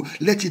 Let go.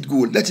 Let it go.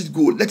 Let it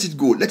go. Let it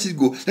go. Let it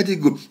go. Let it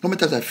go. So many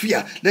times,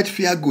 fear. Let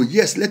fear go.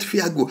 Yes, let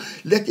fear go.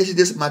 Let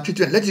yesterday's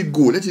maltreatment. Let it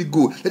go. Let it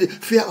go. Let it.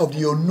 Fear of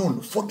the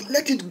unknown.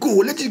 Let it go.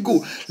 Let it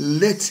go.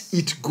 Let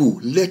it go.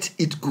 Let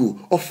it go.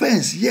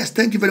 Offense. Yes,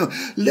 thank you very much.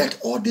 Let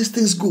all these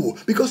things go,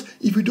 because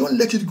if you don't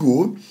let it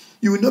go,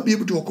 you will not be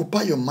able to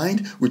occupy your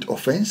mind with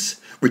offense,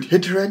 with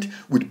hatred,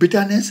 with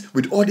bitterness,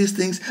 with all these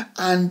things,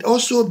 and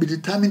also be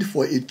determined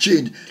for a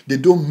change. They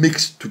don't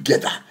mix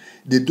together.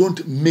 They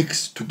don't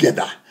mix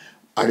together.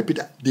 I repeat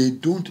that, they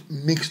don't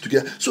mix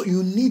together. So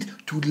you need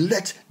to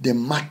let the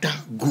matter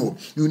go.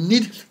 You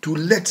need to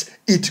let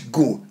it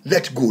go.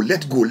 Let go,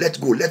 let go,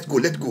 let go, let go,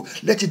 let go,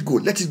 let it go,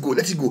 let it go,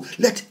 let it go,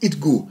 let it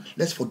go.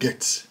 Let's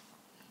forget.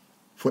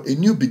 For a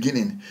new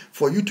beginning,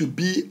 for you to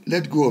be,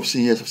 let go of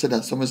sin. Yes, I've said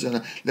that. Someone said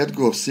that. Let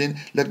go of sin,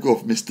 let go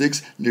of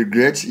mistakes,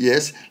 regrets.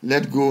 Yes,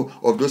 let go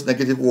of those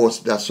negative words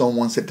that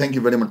someone said. Thank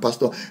you very much,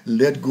 Pastor.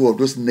 Let go of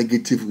those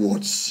negative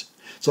words.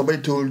 Somebody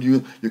told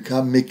you you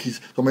can't make it.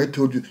 Somebody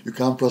told you you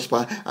can't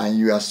prosper, and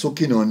you are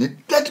soaking on it.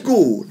 Let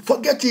go.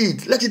 Forget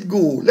it. Let it go.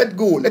 Let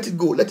go. Let it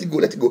go. Let it go.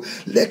 Let it go.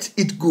 Let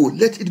it go.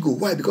 Let it go.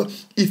 Why?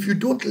 Because if you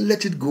don't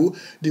let it go,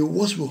 the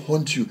worst will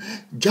haunt you.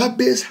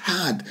 Jabez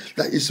had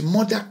that his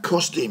mother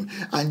cursed him,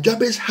 and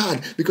Jabez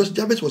had, because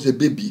Jabez was a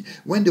baby.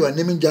 When they were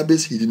naming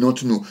Jabez, he did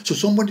not know. So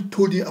somebody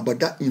told him about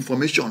that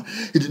information.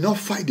 He did not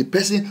fight the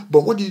person,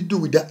 but what did he do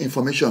with that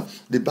information?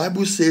 The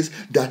Bible says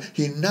that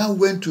he now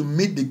went to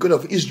meet the God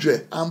of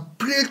Israel and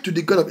prayed to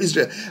the God of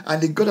Israel,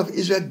 and the God of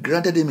Israel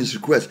granted him his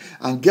request.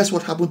 And guess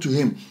what happened to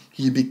him?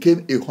 He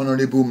became a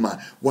honorable man.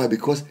 Why?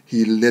 Because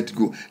he let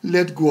go.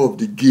 Let go of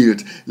the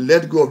guilt.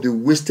 Let go of the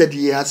wasted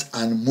years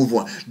and move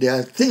on. There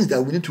are things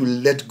that we need to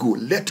let go.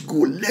 Let go.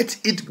 Let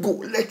it go.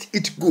 Let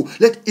it go.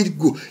 Let it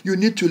go. You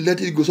need to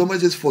let it go. Somebody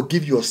says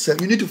forgive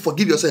yourself. You need to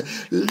forgive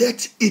yourself.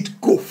 Let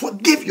it go.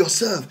 Forgive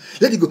yourself.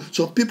 Let it go.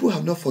 Some people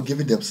have not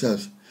forgiven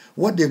themselves.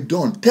 What they've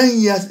done 10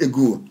 years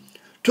ago,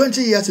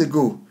 20 years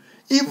ago,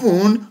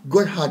 even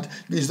God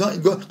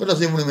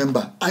doesn't even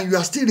remember, and you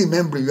are still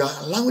remembering. You are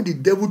allowing the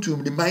devil to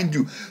remind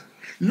you.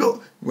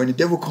 Look, when the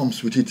devil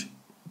comes with it,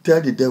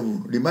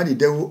 remind the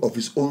devil of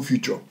his own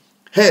future.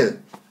 Hell,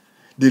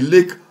 the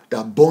lake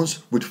that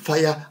burns with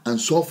fire and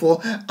sulfur,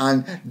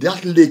 and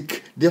that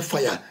lake, the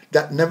fire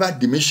that never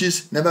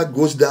diminishes, never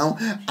goes down,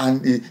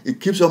 and it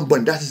keeps on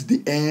burning. That is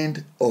the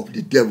end of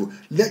the devil.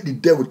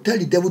 Tell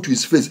the devil to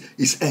his face,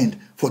 his end.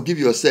 Forgive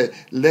yourself.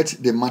 Let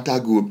the matter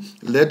go.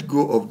 Let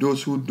go of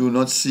those who do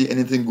not see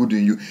anything good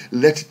in you.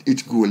 Let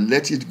it go.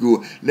 Let it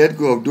go. Let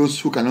go of those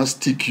who cannot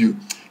stick you.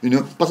 You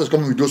know, Pastor's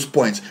coming with those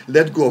points.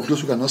 Let go of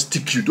those who cannot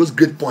stick you. Those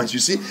great points, you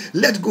see.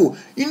 Let go.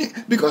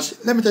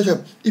 Because, let me tell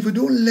you, if you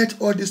don't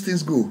let all these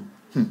things go,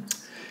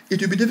 it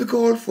will be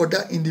difficult for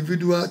that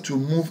individual to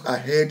move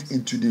ahead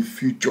into the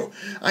future.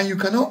 And you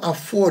cannot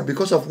afford,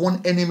 because of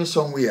one enemy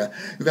somewhere,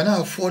 you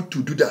cannot afford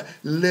to do that.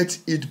 Let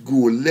it go.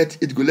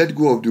 Let it go. Let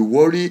go of the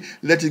worry.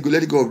 Let it go.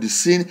 Let go of the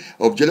sin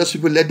of jealous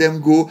people. Let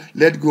them go.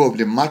 Let go of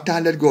the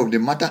matter. Let go of the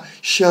matter.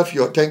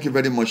 Thank you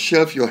very much.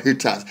 Shelf your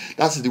haters.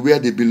 That's where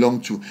they belong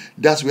to.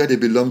 That's where they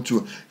belong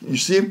to. You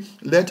see,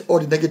 let all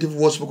the negative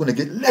words spoken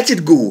again, let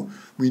it go.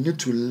 We need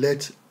to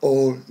let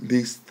all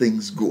these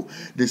things go.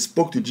 They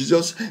spoke to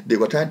Jesus. They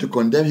were trying to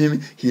condemn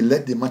him. He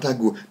let the matter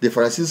go. The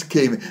Pharisees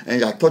came,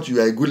 and I thought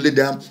you are a good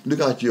leader. Look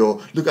at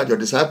your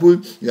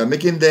disciples. You are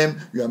making them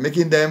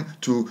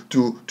to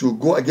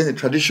go against the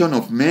tradition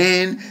of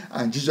men.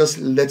 And Jesus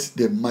let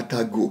the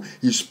matter go.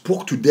 He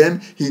spoke to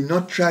them. He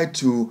not tried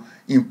to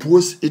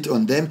impose it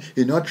on them.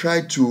 He did not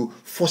try to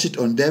force it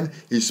on them.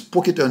 He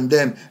spoke it on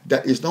them.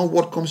 That is not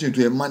what comes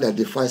into a man that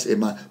defies a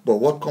man, but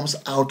what comes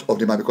out of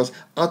the man. Because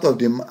out of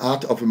the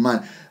heart of a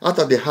man, out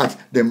of the heart,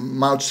 the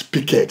mouth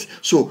speaketh.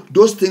 So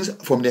those things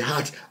from the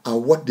heart are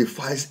what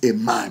defies a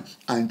man.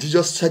 And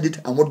Jesus said it,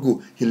 and what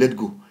go? He let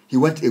go. He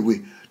went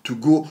away to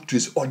go to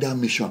his other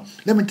mission.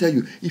 Let me tell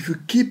you, if you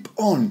keep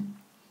on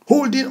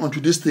holding on to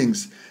these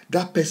things,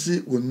 that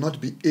person will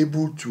not be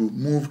able to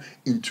move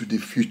into the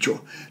future.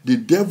 The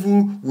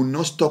devil will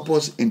not stop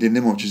us in the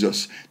name of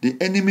Jesus. The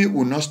enemy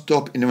will not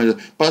stop in the name of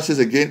Jesus. Paul says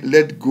again,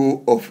 let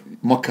go of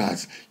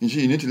mockers. You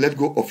see, you need to let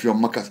go of your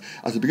mockers.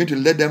 As you begin to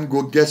let them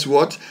go, guess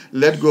what?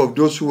 Let go of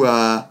those who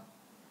are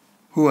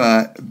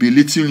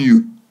belittling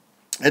you.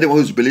 Anyone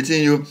who's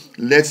belittling you,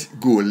 let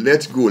go,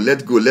 let go,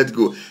 let go, let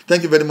go.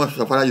 Thank you very much,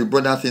 Father. You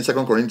brought that in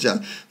 2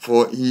 Corinthians.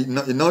 For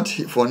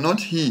not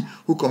he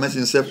who commends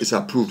himself is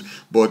approved,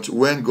 but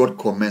when God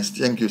commends.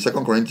 Thank you.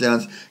 2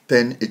 Corinthians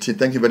 10:18.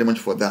 Thank you very much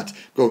for that.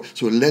 Go.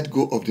 So let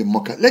go of the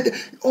mocker.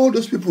 All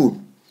those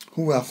people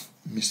who have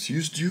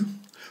misused you,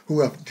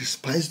 who have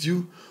despised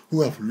you, who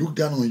have looked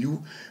down on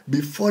you,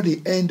 before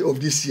the end of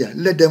this year,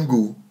 let them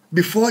go.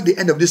 Before the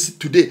end of this,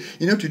 today,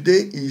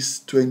 today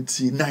is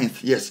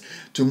 29th. Yes,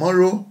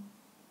 tomorrow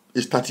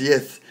is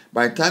 30th.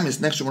 By the time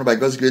it's next tomorrow, by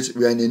God's grace,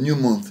 we are in a new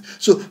month.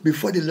 So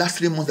before the last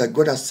 3 months that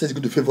God has said is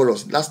going to favor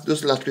us,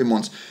 those last 3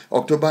 months,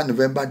 October,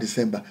 November,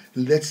 December,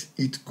 let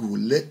it go.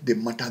 Let the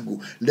matter go.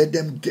 Let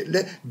them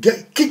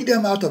kick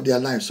them out of their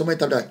lives. Somebody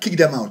type that, kick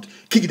them out.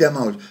 Kick them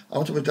out. I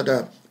want somebody to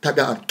type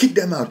that out. Kick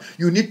them out.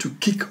 You need to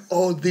kick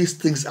all these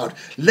things out.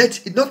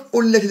 Not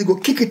only let it go,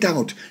 kick it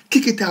out.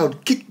 Kick it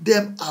out. Kick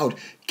them out.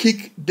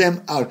 Kick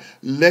them out.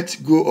 Let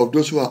go of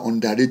those who are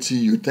underrating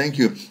you. Thank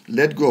you.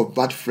 Let go of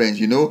bad friends,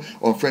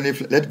 unfriendly.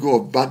 Let go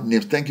of bad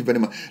names. Thank you very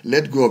much.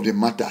 Let go of the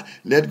matter.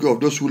 Let go of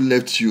those who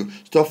left you.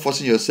 Stop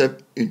forcing yourself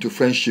into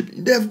friendship.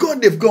 They've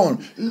gone.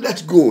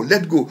 Let go.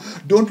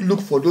 Don't look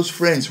for those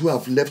friends who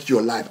have left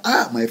your life.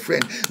 My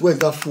friend, where's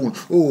that phone?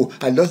 Oh,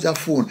 I lost that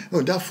phone.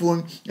 Oh, that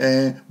phone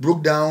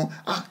broke down.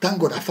 Thank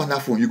God I found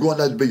that phone. You go on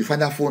that bed, you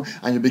find that phone,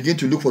 and you begin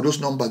to look for those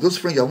numbers. Those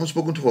friends you haven't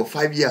spoken to for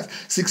 5 years,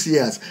 6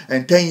 years,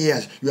 and 10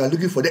 years. You are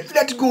looking for them.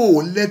 Let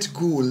go.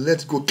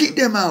 Kick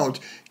them out.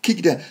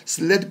 Kick them.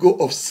 Let go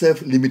of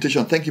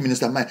self-limitation. Thank you,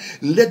 Minister Mike.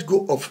 Let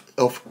go of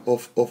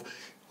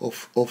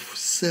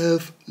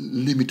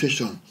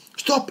self-limitation.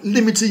 Stop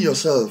limiting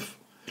yourself.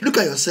 Look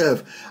at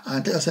yourself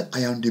and tell yourself,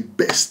 I am the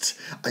best.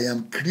 I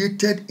am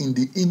created in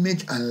the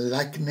image and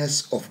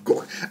likeness of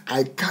God.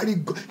 I carry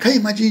God. Can you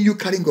imagine you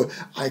carrying God?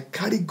 I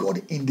carry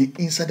God in the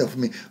inside of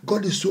me.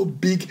 God is so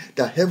big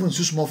that heaven is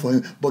too small for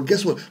him. But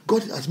guess what?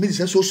 God has made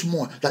himself so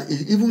small that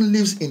he even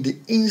lives in the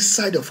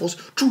inside of us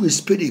through his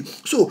spirit.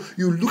 So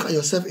you look at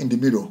yourself in the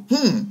mirror.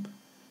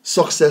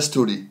 Success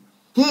story.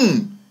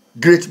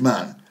 Great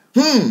man.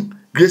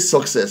 Great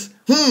success.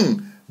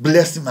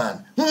 Blessed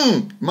man.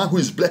 Man who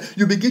is blessed.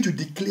 You begin to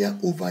declare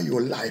over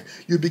your life.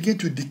 The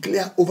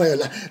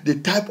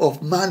type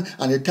of man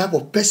and the type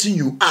of person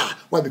you are.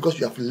 Why? Because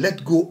you have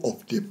let go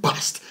of the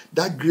past.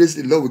 That grace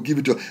the Lord will give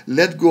it to you.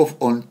 Let go of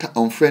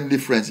unfriendly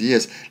friends.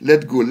 Yes.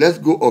 Let go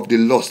of the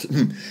lost.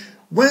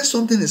 When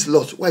something is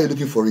lost, why are you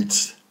looking for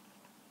it?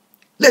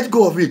 Let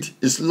go of it.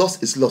 It's lost.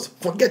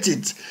 Forget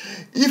it.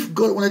 If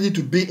God wanted it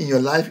to be in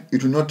your life, you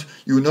will not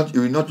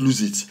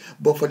lose it.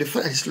 But for the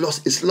fact that it's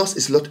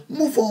lost.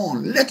 Move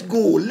on. Let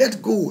go.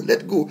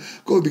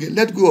 Go begin.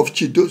 Let go of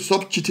cheat. Don't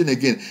stop cheating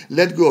again.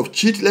 Let go of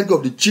cheat. Let go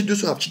of the cheat. Those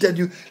who have cheated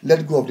you,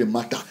 let go of the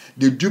matter.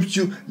 They duped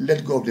you,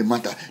 let go of the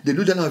matter. They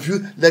do that of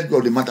you, let go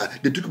of the matter.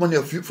 They took money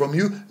from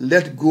you,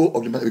 let go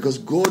of the matter. Because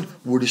God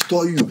will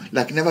restore you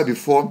like never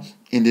before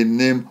in the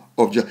name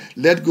of Jesus.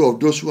 Let go of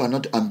those who are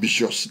not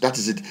ambitious. That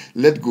is it.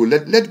 Let go.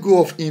 Let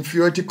go of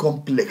inferiority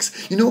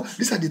complex.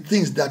 These are the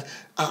things that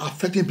are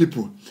affecting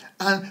people.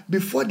 And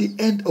before the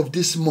end of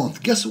this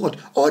month, guess what?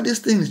 All these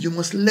things, you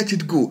must let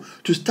it go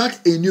to start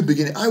a new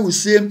beginning. I will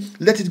say,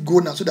 let it go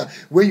now so that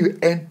when you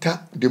enter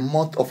the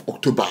month of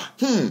October,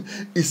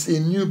 it's a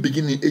new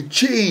beginning, a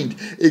change,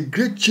 a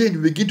great change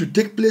will begin to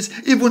take place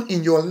even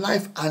in your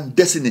life and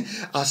destiny.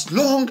 As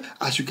long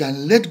as you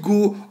can let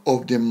go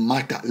of the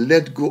matter,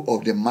 let go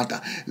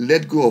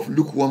of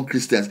lukewarm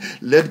Christians,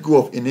 let go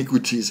of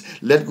iniquities,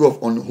 let go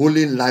of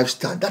unholy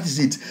lifestyle. That is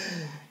it.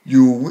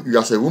 You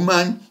as a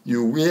woman,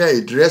 you wear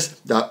a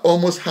dress that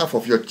almost half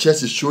of your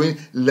chest is showing.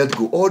 Let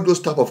go. All those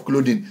type of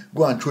clothing,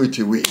 go and throw it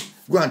away.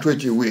 You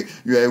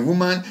are a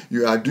woman,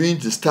 you are doing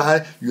the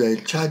style, you are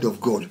a child of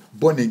God,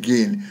 born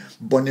again,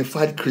 bona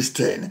fide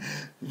Christian,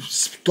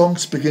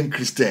 tongue-speaking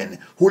Christian,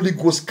 Holy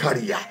Ghost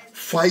carrier,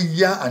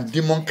 fire and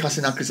demon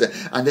casting out Christian,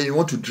 and then you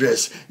want to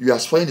dress. You are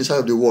swaying the side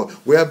of the wall,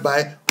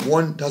 whereby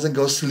one doesn't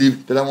go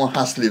sleeve, the other one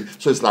has sleeve,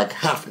 so it's like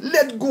half.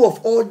 Let go of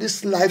all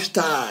this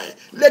lifestyle.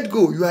 Let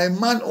go. You are a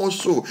man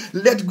also.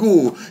 Let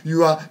go.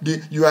 You are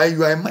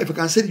a man. If you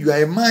can say you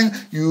are a man,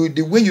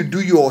 the way you do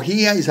your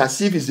hair is as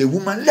if it's a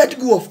woman. Let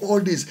go of all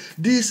this.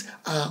 These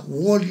are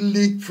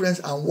worldly friends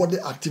and worldly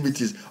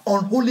activities,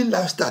 unholy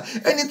lifestyle.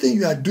 Anything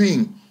you are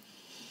doing,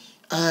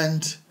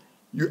 and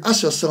You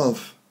ask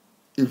yourself,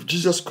 if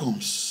Jesus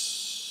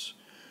comes,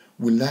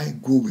 will I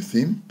go with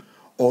him?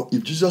 Or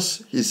if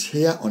Jesus is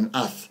here on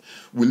earth,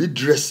 will he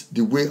dress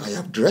the way I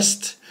have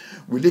dressed?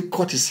 Will he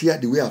cut his hair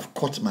the way I've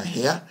cut my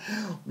hair?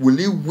 Will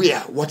he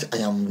wear what I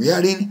am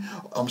wearing?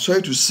 I'm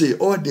sorry to say,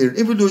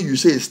 even though you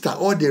say it's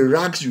all the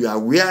rags you are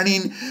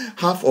wearing,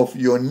 half of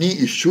your knee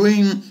is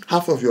showing,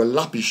 half of your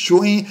lap is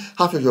showing,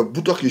 half of your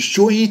buttock is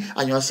showing,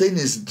 and you are saying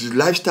it's the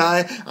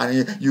lifestyle,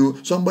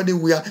 and somebody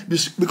wear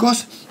this.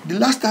 Because the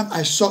last time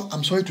I saw,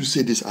 I'm sorry to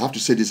say this, I have to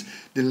say this,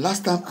 the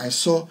last time I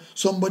saw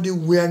somebody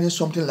wearing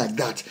something like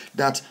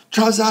that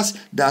trousers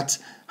that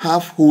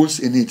have holes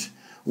in it,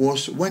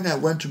 was when I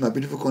went to my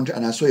beautiful country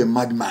and I saw a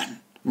madman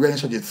wearing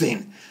such a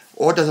thing.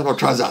 All types of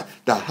trousers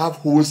that have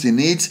holes in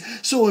it.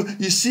 So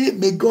you see,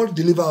 may God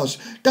deliver us.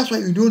 That's why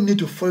you don't need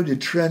to follow the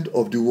trend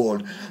of the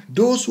world.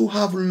 Those who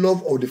have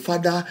love of the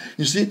Father,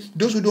 you see,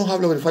 those who don't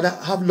have love of the Father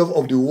have love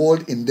of the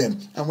world in them.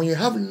 And when you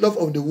have love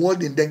of the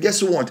world in them,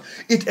 guess what?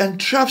 It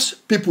entraps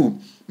people.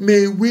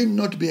 May we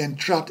not be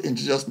entrapped in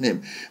Jesus'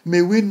 name.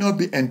 May we not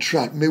be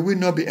entrapped. May we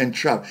not be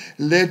entrapped.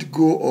 Let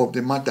go of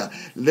the matter.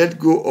 Let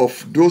go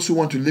of those who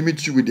want to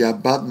limit you with their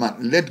bad man.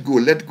 Let go.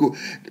 Let go.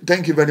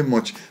 Thank you very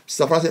much.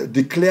 Safra said,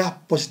 declare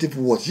positive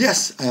words.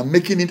 Yes, I am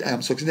making it. I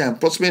am succeeding. I am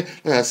prospering.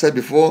 Like I said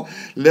before,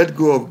 let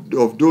go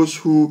of those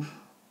who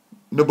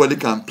nobody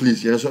can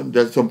please. You know,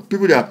 there's some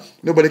people that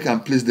nobody can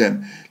please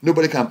them.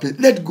 Nobody can please.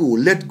 Let go.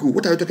 Let go.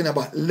 What are you talking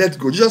about? Let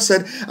go. Jesus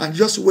said, and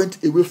just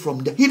went away from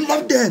them. He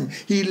left them.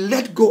 He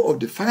let go of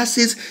the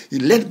Pharisees. He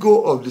let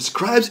go of the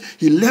scribes.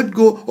 He let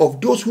go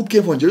of those who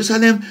came from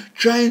Jerusalem,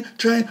 trying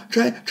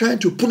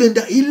to pull them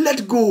down. He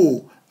let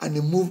go. And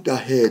he moved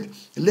ahead.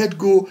 Let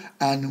go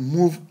and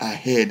move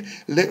ahead.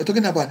 We're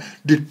talking about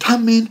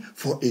determined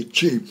for a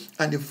change.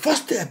 And the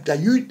first step that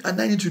you and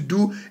I need to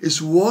do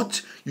is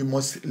what? You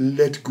must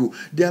let go.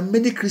 There are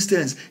many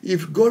Christians,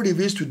 if God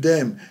reveals to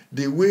them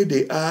the way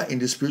they are in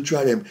the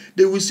spiritual realm,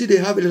 they will see they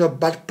have a lot of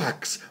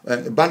backpacks,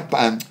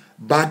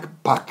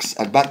 backpacks,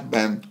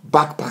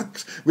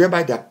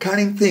 whereby they're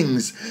carrying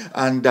things,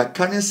 and they're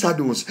carrying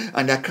saddles,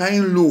 and they're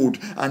carrying load,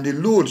 and the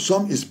load,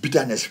 some is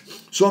bitterness,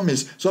 some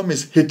is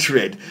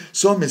hatred,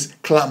 some is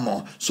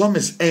clamor, some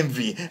is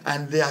envy,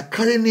 and they are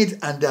carrying it,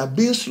 and they are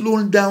being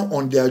slowed down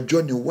on their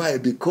journey. Why?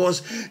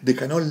 Because they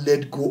cannot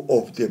let go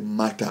of the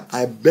matter.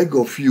 I beg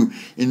of you,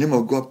 in the name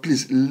of God,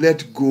 please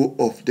let go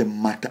of the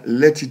matter.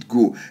 Let it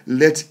go.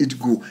 Let it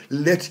go.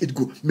 Let it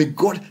go. May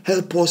God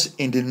help us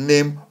in the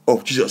name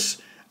of Jesus.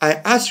 I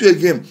ask you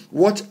again,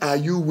 what are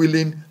you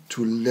willing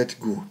to let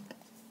go?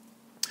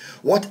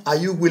 What are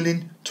you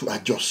willing to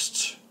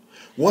adjust?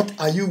 What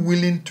are you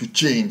willing to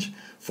change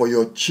for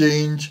your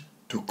change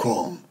to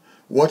come?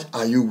 What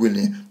are you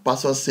willing?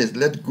 Pastor says,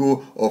 let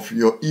go of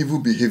your evil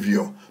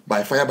behavior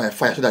by fire,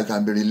 so that it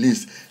can be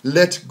released.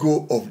 Let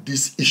go of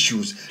these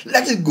issues.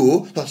 Let it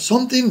go that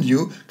something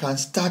new can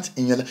start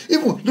in your life.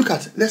 Even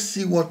let's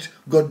see what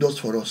God does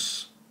for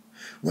us.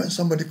 When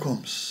somebody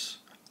comes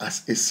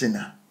as a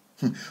sinner,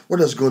 what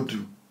does God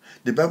do?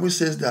 The Bible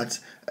says that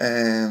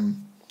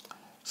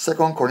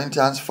 2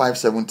 Corinthians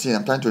 5:17.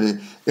 I'm trying to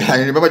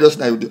I remember just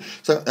now.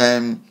 So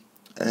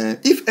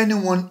if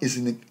anyone is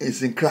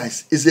in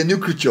Christ, is a new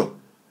creature.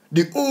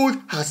 The old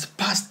has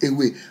passed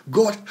away.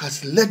 God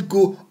has let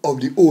go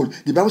of the old.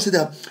 The Bible says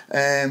that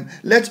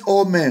let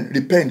all men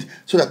repent,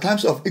 so that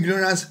times of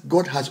ignorance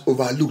God has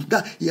overlooked.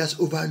 That He has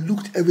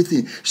overlooked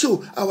everything.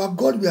 So our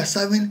God we are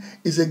serving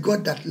is a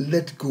God that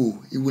let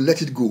go. He will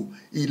let it go.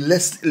 He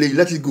let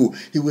it go.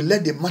 He will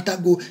let the matter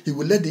go. He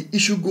will let the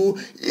issue go.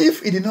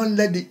 If He did not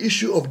let the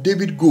issue of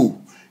David go,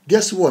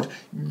 guess what?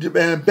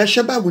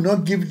 Bathsheba will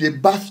not give the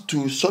birth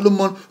to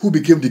Solomon, who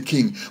became the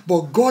king.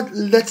 But God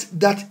let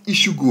that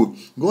issue go.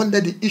 God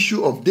let the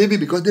issue of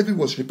David, because David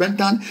was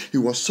repentant, he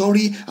was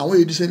sorry, and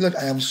when he said, Lord,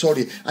 I am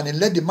sorry, and he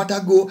let the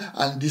matter go,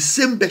 and the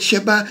same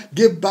Bathsheba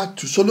gave birth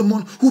to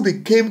Solomon, who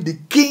became the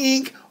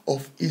king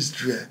of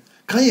Israel.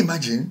 Can you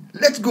imagine?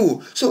 Let's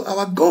go. So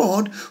our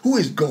God, who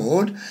is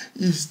God,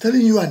 is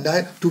telling you and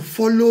I to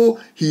follow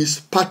His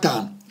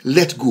pattern.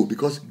 Let go,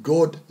 because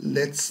God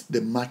lets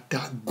the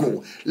matter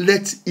go.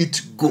 Let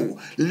it go.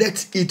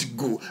 Let it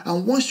go.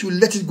 And once you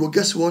let it go,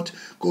 guess what?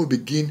 God will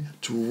begin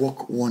to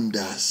work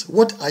wonders.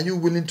 What are you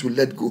willing to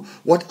let go?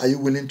 What are you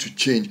willing to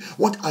change?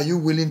 What are you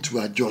willing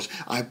to adjust?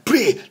 I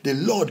pray the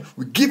Lord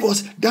will give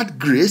us that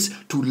grace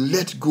to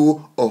let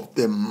go of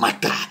the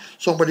matter.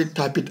 Somebody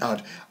type it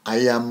out. I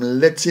am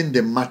letting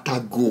the matter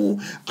go.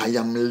 I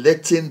am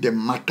letting the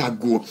matter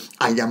go.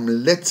 I am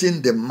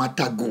letting the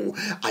matter go.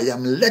 I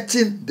am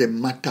letting the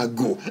matter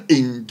go.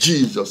 In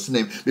Jesus'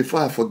 name.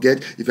 Before I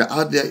forget, if you're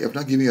out there, you have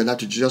not given your life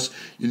to Jesus,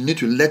 you need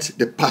to let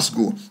the past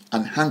go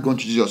and hang on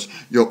to Jesus,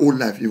 your whole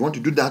life. If you want to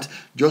do that,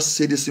 just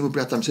say this simple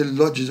prayer time. Say,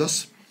 Lord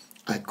Jesus,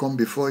 I come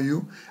before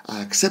you.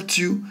 I accept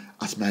you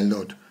as my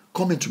Lord.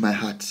 Come into my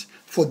heart.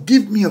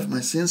 Forgive me of my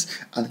sins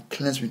and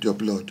cleanse me with your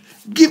blood.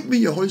 Give me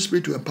your Holy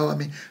Spirit to empower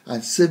me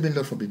and save me,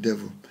 Lord, from the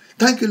devil.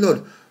 Thank you,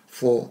 Lord,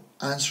 for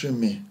answering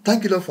me.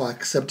 Thank you, Lord, for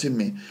accepting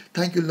me.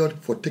 Thank you, Lord,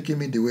 for taking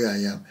me the way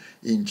I am.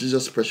 In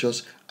Jesus'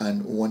 precious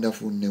and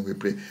wonderful name we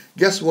pray.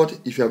 Guess what?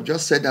 If you have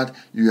just said that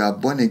you are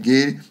born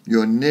again,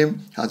 your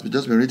name has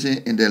just been written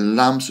in the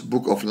Lamb's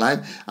Book of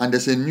Life, and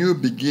there's a new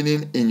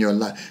beginning in your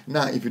life.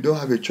 Now, if you don't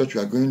have a church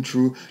you are going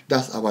through,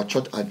 that's our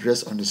church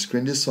address on the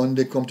screen. This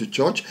Sunday, come to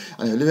church.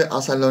 And if you live in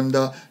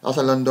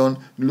outside London,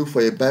 look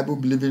for a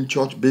Bible-believing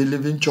church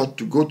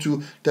to go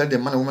to. Tell the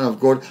man and woman of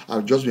God,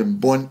 I've just been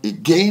born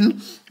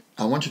again.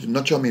 I want you to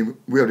nurture me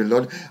way of the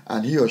Lord,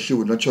 and he or she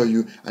will nurture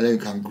you, and then you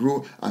can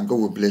grow, and God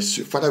will bless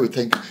you. Father, we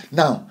thank you.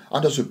 Now, I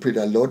want us to pray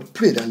that,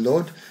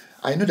 Lord,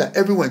 I know that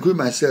everyone, including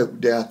myself,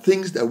 there are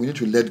things that we need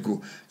to let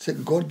go. Say,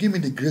 God, give me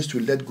the grace to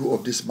let go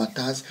of these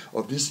matters,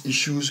 of these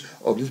issues,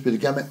 of this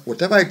predicament,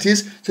 whatever it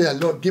is. Say that,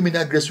 Lord, give me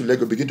that grace to let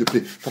go. Begin to pray.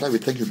 Father, we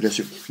thank you, bless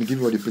you. We give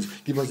you all the praise.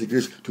 Give us the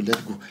grace to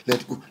let go,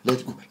 let go,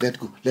 let go, let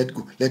go, let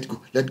go, let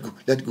go, let go,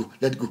 let go,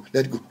 let go,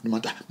 let go. No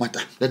matter,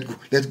 let go,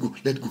 let go,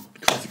 let go.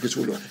 Give us the grace,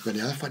 oh Lord. You are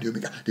the Alpha, the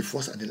Omega, the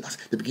first and the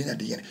last, the beginning and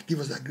the end.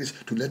 Give us that grace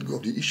to let go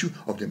of the issue,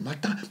 of the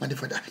matter. My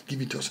Father,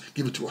 give it to us,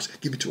 give it to us,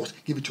 give it to us,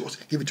 give it to us,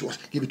 give it to us,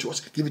 give it to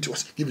us, give it to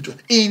us, give it to us.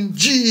 In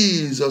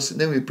Jesus'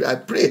 name we pray. I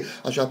pray,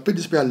 as I pray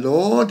this prayer,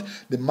 Lord,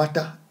 the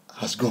matter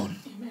has gone.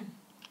 Amen.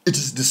 It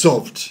is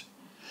dissolved.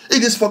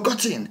 It is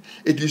forgotten.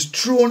 It is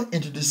thrown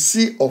into the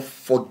sea of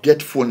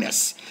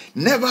forgetfulness,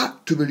 never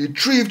to be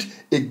retrieved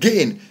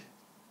again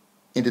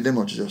in the name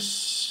of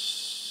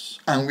Jesus.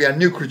 And we are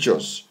new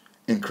creatures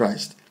in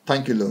Christ.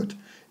 Thank you, Lord,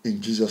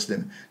 in Jesus'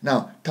 name.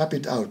 Now, tap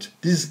it out.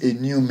 This is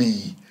a new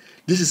me.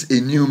 This is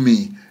a new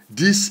me.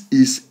 This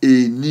is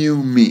a new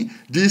me.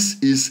 This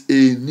is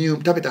a new,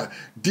 tap it out.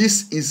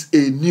 This is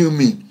a new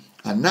me.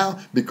 And now,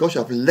 because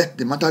you have let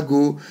the matter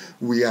go,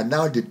 we are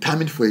now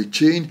determined for a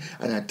change.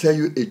 And I tell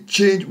you, a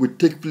change will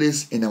take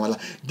place in our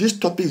life. This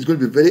topic is going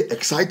to be very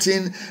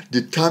exciting.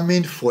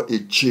 Determined for a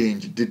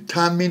change.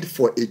 Determined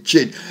for a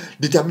change.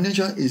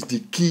 Determination is the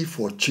key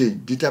for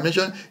change.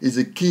 Determination is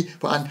the key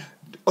for, and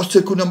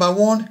obstacle number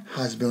one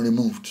has been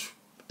removed.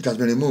 It has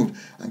been removed.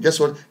 And guess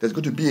what? There's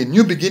going to be a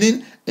new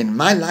beginning in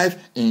my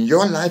life, in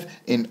your life,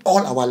 in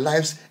all our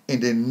lives, in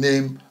the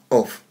name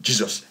of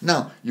Jesus.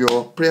 Now,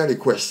 your prayer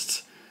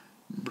request.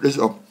 Raise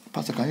up.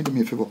 Pastor, can you do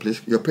me a favor,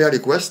 please? Your prayer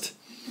request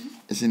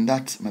is in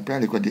that, my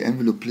prayer request, the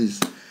envelope, please.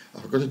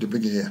 I forgot to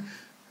bring it here.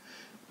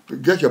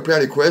 Get your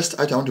prayer request.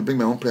 I want to bring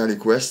my own prayer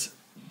request.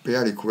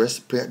 Prayer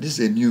request. Prayer. This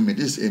is a new me.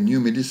 This is a new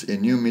me. This is a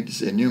new me.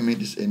 This is a new me.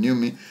 This is a new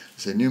me.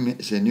 It's a new me.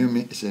 It's a new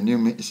me. It's a new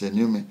me. It's a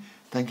new me.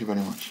 Thank you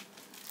very much.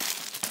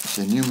 It's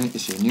a new me,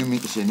 it's a new me,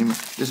 it's a new me.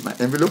 This is my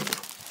envelope.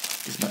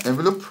 This is my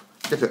envelope.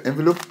 Get your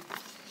envelope.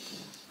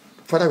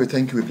 Father, we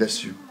thank you, we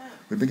bless you.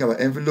 We bring our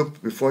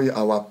envelope before you,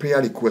 our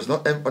prayer request.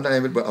 Not another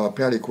envelope, but our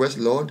prayer request,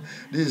 Lord.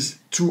 This is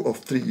 2 of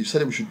 3. You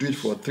said we should do it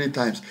for 3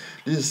 times.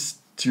 This is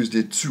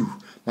Tuesday 2.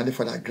 My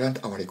Father,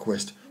 grant our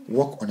request.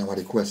 Walk on our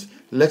request.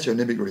 Let your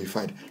name be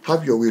glorified.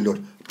 Have your way,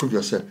 Lord. Prove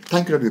yourself.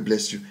 Thank you, Lord. We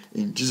bless you.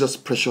 In Jesus'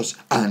 precious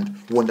and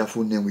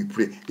wonderful name we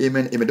pray.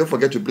 Amen. Amen. Don't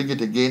forget to bring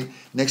it again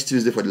next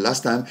Tuesday for the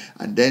last time.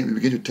 And then we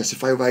begin to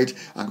testify over it.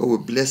 And God will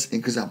bless,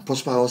 increase, and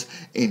prosper us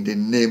in the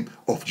name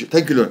of Jesus.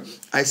 Thank you, Lord.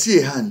 I see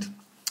a hand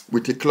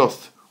with a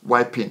cloth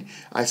wiping.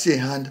 I see a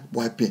hand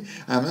wiping.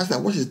 I'm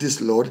asking, what is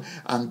this, Lord?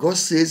 And God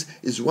says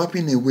it's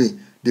wiping away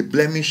the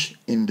blemish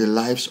in the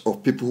lives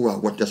of people who are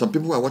watching. There are some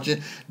people who are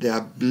watching, there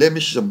are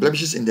some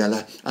blemishes in their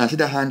life. And I see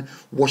that hand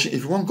washing.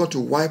 If you want God to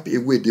wipe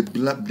away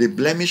the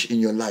blemish in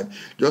your life,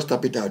 just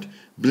tap it out.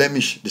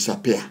 Blemish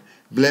disappear.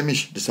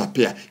 Blemish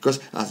disappear. Because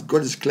as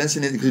God is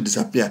cleansing it, it's going to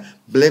disappear.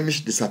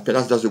 Blemish disappear.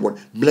 That's the word.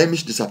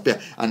 Blemish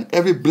disappear. And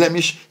every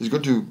blemish is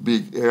going to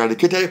be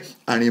eradicated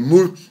and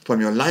removed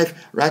from your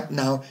life right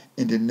now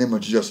in the name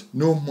of Jesus.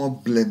 No more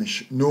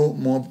blemish. No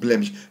more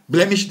blemish.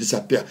 Blemish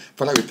disappear.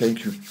 Father, we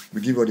thank you. We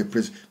give you all the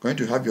praise. Going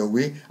to have your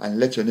way and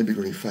let your name be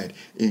glorified.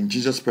 In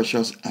Jesus'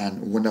 precious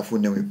and wonderful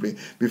name we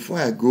pray. Before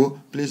I go,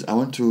 please, I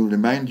want to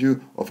remind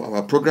you of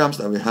our programs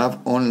that we have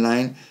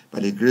online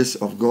by the grace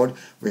of God.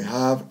 We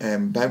have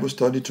Bible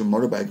study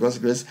tomorrow by God's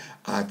grace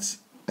at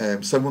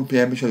 7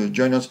 p.m. Make sure you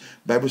join us.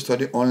 Bible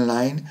study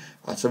online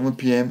at 7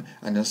 p.m.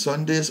 And on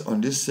Sundays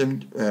on this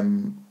same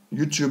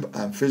YouTube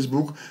and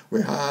Facebook,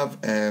 we have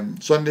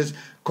Sundays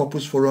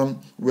Couples Forum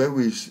where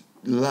we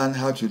learn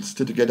how to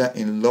stay together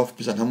in love,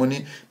 peace, and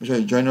harmony. Make sure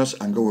you join us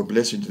and God will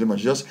bless you in the name of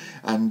Jesus.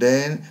 And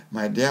then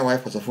my dear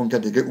wife, Pastor Funke,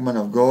 the great woman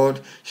of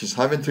God, she's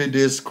having 3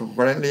 days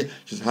concurrently.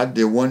 She's had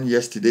day 1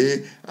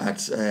 yesterday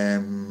at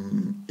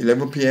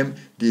 11 p.m.,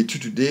 day 2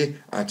 today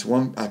at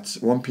 1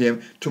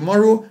 p.m.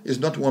 Tomorrow is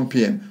not 1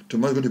 p.m.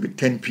 Tomorrow is going to be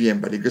 10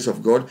 p.m. by the grace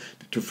of God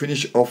to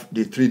finish off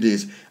the 3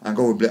 days. And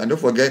God will bless. And don't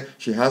forget,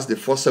 she has the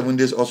first 7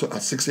 days also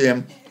at 6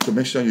 a.m. So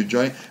make sure you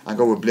join and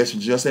God will bless you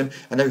in Jesus' name.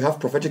 And then we have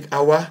prophetic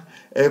hour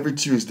every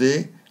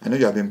Tuesday. I know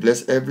you have been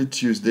blessed every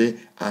Tuesday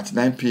at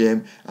 9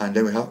 p.m. And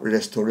then we have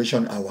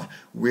restoration hour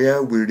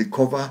where we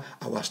recover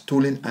our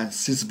stolen and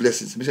seized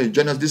blessings. Make sure you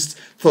join us this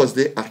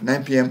Thursday at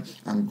 9 p.m.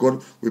 and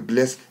God will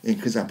bless,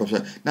 increase, and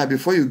prosper. Now,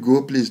 before you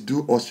go, please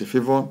do us a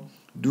favor.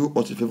 Do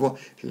us a favor.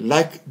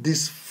 Like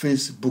this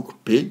Facebook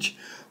page.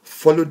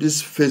 follow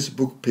this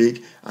Facebook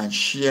page and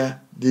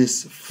share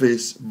this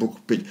Facebook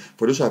page.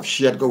 For those who have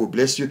shared, God will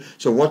bless you.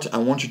 So what I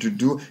want you to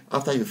do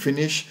after you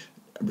finish,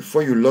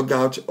 before you log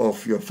out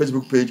of your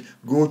Facebook page,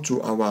 go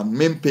to our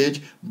main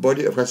page,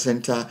 Body of Christ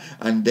Center,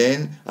 and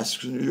then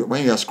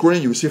when you are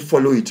scrolling, you will see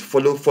follow it.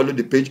 Follow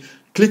the page.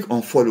 Click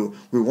on follow.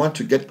 We want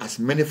to get as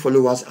many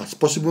followers as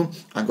possible,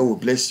 and God will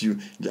bless you.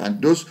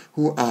 And those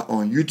who are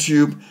on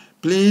YouTube,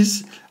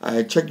 please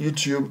check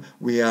YouTube.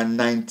 We are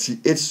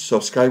 98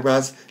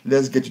 subscribers.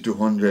 Let's get it to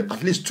 100.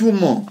 At least two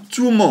more.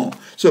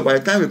 So by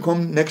the time we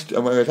come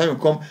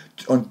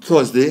on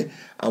Thursday,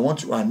 I want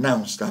to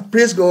announce that,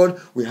 praise God,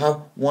 we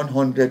have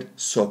 100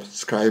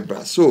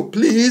 subscribers. So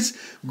please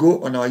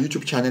go on our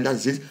YouTube channel.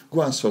 That's it.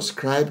 Go and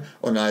subscribe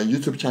on our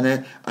YouTube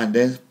channel, and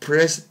then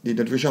press the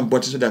notification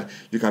button so that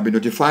you can be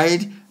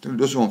notified.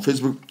 Those who are on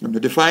Facebook,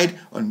 notified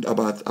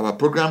about our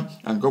program,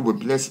 and God will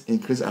bless,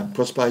 increase, and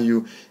prosper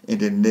you in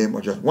the name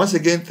of Jesus. Once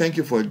again, thank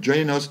you for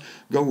joining us.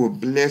 God will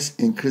bless,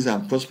 increase,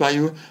 and prosper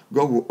you.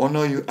 God will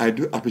honor you. I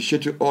do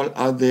appreciate you all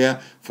out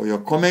there for your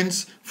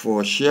comments,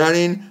 for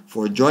sharing,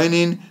 for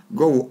joining.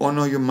 God will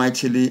honor you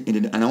mightily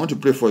and I want to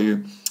pray for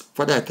you.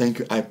 Father, I thank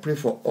you. I pray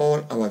for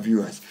all our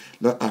viewers.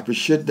 Lord, I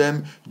appreciate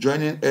them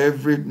joining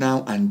every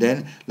now and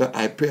then. Lord,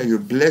 I pray you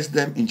bless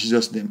them in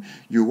Jesus' name.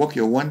 You work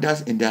your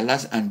wonders in their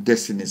lives and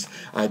destinies.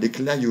 I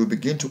declare you will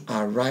begin to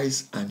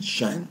arise and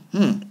shine.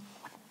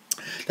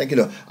 Thank you,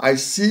 Lord. I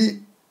see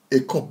a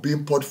cup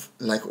being poured,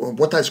 like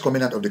water is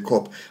coming out of the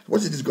cup.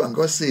 What is this? And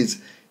God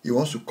says He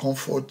wants to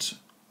comfort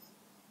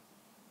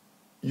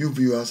you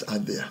viewers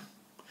out there.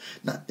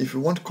 Now, if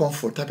you want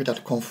comfort, type it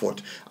at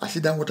comfort. I see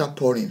that water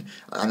pouring,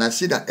 and I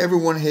see that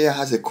everyone here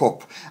has a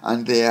cup,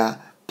 and they are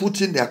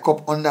putting their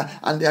cup under.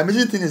 And the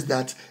amazing thing is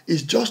that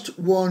it's just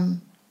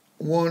one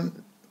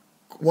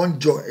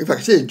jug. If I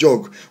say a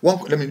jug, one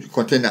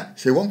container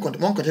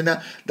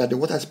that the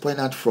water is pouring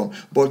out from.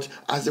 But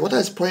as the water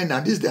is pouring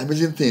out, this is the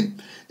amazing thing.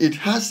 It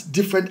has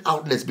different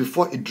outlets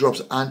before it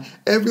drops, and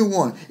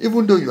everyone,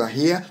 even though you are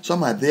here,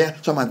 some are there,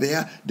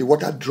 the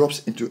water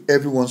drops into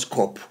everyone's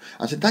cup.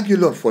 And so thank you,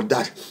 Lord, for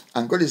that.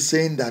 And God is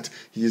saying that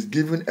He is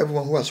giving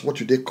everyone who has what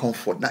today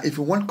comfort. Now, if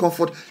you want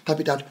comfort, type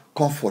it out,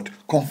 comfort.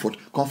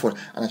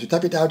 And as you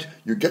type it out,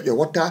 you get your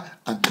water,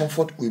 and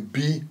comfort will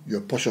be your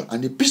portion.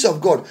 And the peace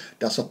of God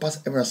that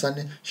surpasses every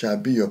understanding shall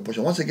be your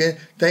portion. Once again,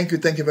 thank you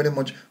very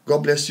much. God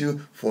bless you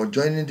for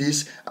joining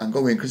this, and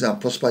God will increase and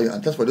prosper you.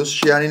 And thanks for those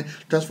sharing.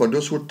 Thanks for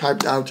those who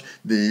typed out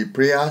the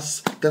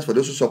prayers. Thanks for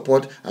those who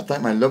support. I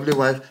thank my lovely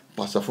wife,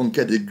 Pastor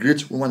Funke, the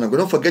great woman of God.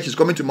 Don't forget, she's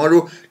coming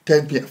tomorrow,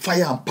 10 p.m.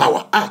 Fire and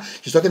power.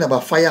 She's talking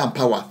about fire and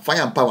power.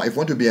 Fire and power. If you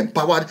want to be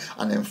empowered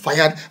and then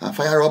fired and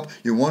fire up,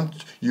 you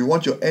want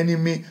your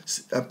enemy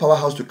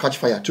powerhouse to catch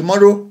fire.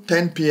 Tomorrow,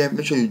 10 p.m.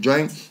 Make sure you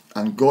join,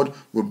 and God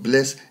will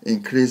bless,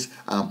 increase,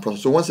 and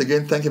prosper. So once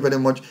again, thank you very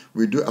much.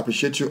 We do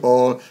appreciate you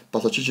all.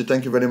 Pastor Chichi,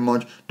 thank you very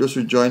much. Those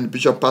who joined,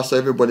 Bishop, Pastor,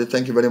 everybody,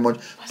 thank you very much.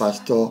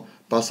 Pastor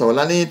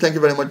Olani, thank you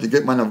very much. The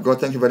great man of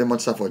God, thank you very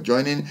much, sir, for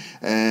joining.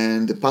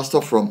 And the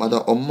pastor from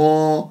Ada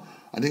Omo,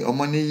 I think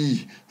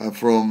Omoni,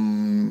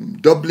 from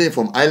Dublin,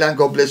 from Ireland,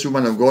 God bless you,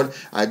 man of God.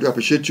 I do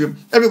appreciate you.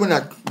 Everyone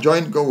that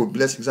joined, God will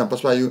bless, and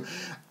prosper you.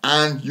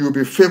 And you will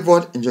be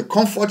favored, in your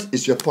comfort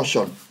is your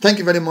portion. Thank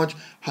you very much.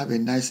 Have a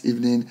nice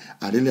evening.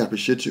 I really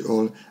appreciate you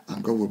all,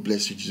 and God will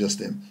bless you in Jesus'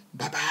 name.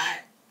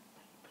 Bye-bye.